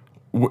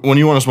when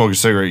you want to smoke a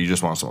cigarette, you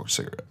just want to smoke a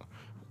cigarette.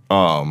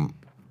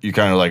 You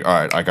kind of like, all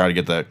right, I got to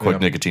get that quick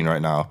nicotine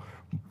right now.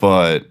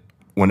 But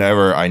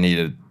whenever I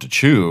needed to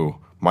chew,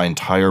 my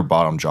entire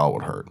bottom jaw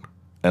would hurt.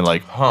 And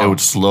like it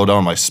would slow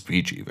down my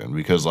speech even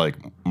because like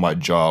my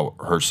jaw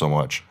hurt so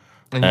much.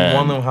 And you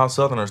wonder how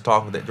Southerners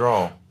talk with that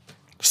drawl.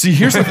 See,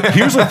 here's the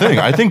thing.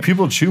 I think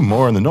people chew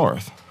more in the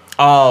North.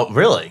 Oh,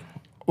 really?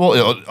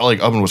 Well,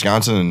 like up in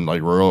Wisconsin and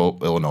like rural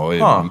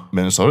Illinois and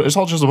Minnesota, it's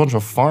all just a bunch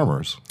of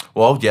farmers.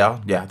 Well, yeah,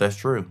 that's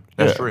true.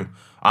 That's true.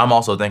 I'm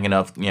also thinking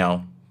of,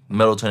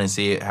 Middle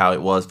Tennessee, how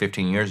it was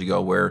 15 years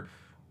ago, where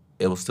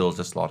it was still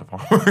just a lot of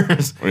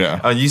farmers.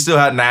 Yeah. You still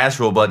had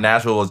Nashville, but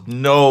Nashville was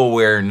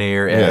nowhere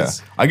near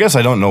as... I guess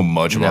I don't know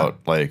much about,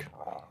 like,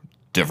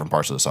 different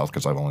parts of the South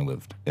because I've only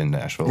lived in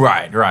Nashville.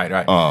 Right.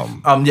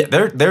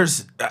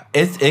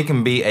 It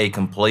can be a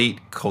complete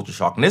culture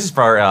shock. And this is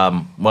for,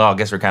 I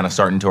guess we're kind of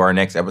starting to our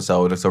next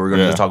episode. So we're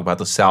going to just talk about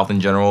the South in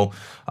general,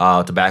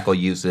 tobacco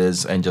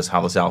uses, and just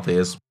how the South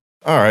is.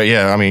 All right,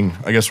 I mean,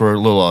 I guess we're a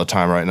little out of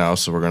time right now,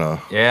 so we're gonna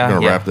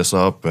wrap this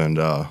up. And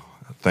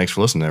thanks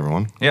for listening,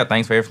 everyone. Yeah,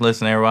 thanks for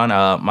listening, everyone.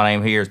 My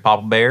name here is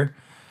Papa Bear.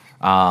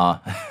 You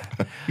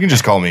can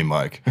just call me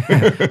Mike.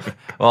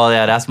 Well,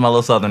 yeah, that's my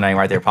little Southern name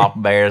right there, Papa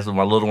Bear. That's what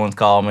my little ones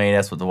call me.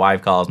 That's what the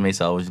wife calls me.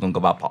 So we're just gonna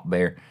go by Papa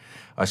Bear.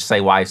 I should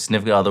say wife,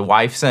 significant other,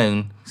 wife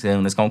soon.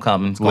 Soon it's gonna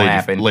come. It's gonna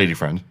happen. Lady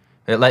friend.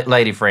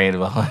 Lady friend.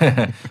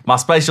 Well, my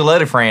special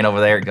lady friend over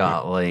there.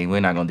 Golly,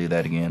 we're not gonna do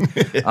that again.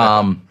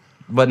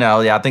 But no,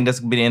 I think this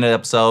will be the end of the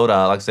episode.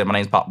 Like I said, my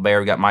name's Papa Bear.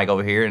 We got Mike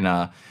over here, and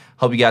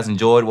hope you guys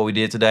enjoyed what we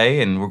did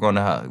today. And we're going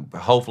to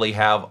hopefully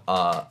have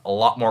a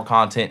lot more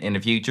content in the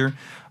future.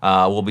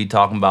 We'll be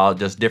talking about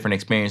just different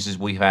experiences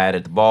we've had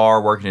at the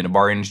bar, working in the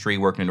bar industry,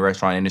 working in the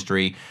restaurant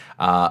industry,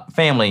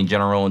 family in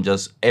general, and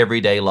just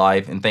everyday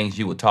life and things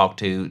you would talk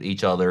to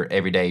each other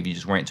every day if you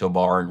just went to a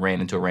bar and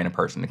ran into a random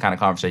person. The kind of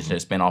conversation that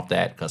spin off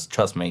that, because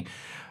trust me,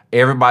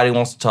 everybody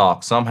wants to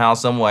talk. Somehow,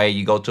 some way,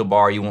 you go to a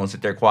bar, you want to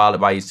sit there quietly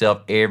by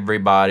yourself.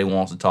 Everybody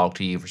wants to talk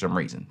to you for some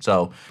reason.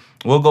 So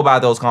we'll go by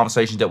those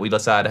conversations that we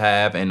decide to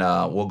have, and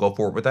we'll go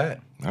forward with that.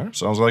 All right.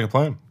 Sounds like a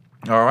plan.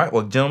 All right.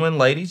 Well, gentlemen,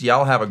 ladies,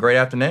 y'all have a great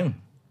afternoon.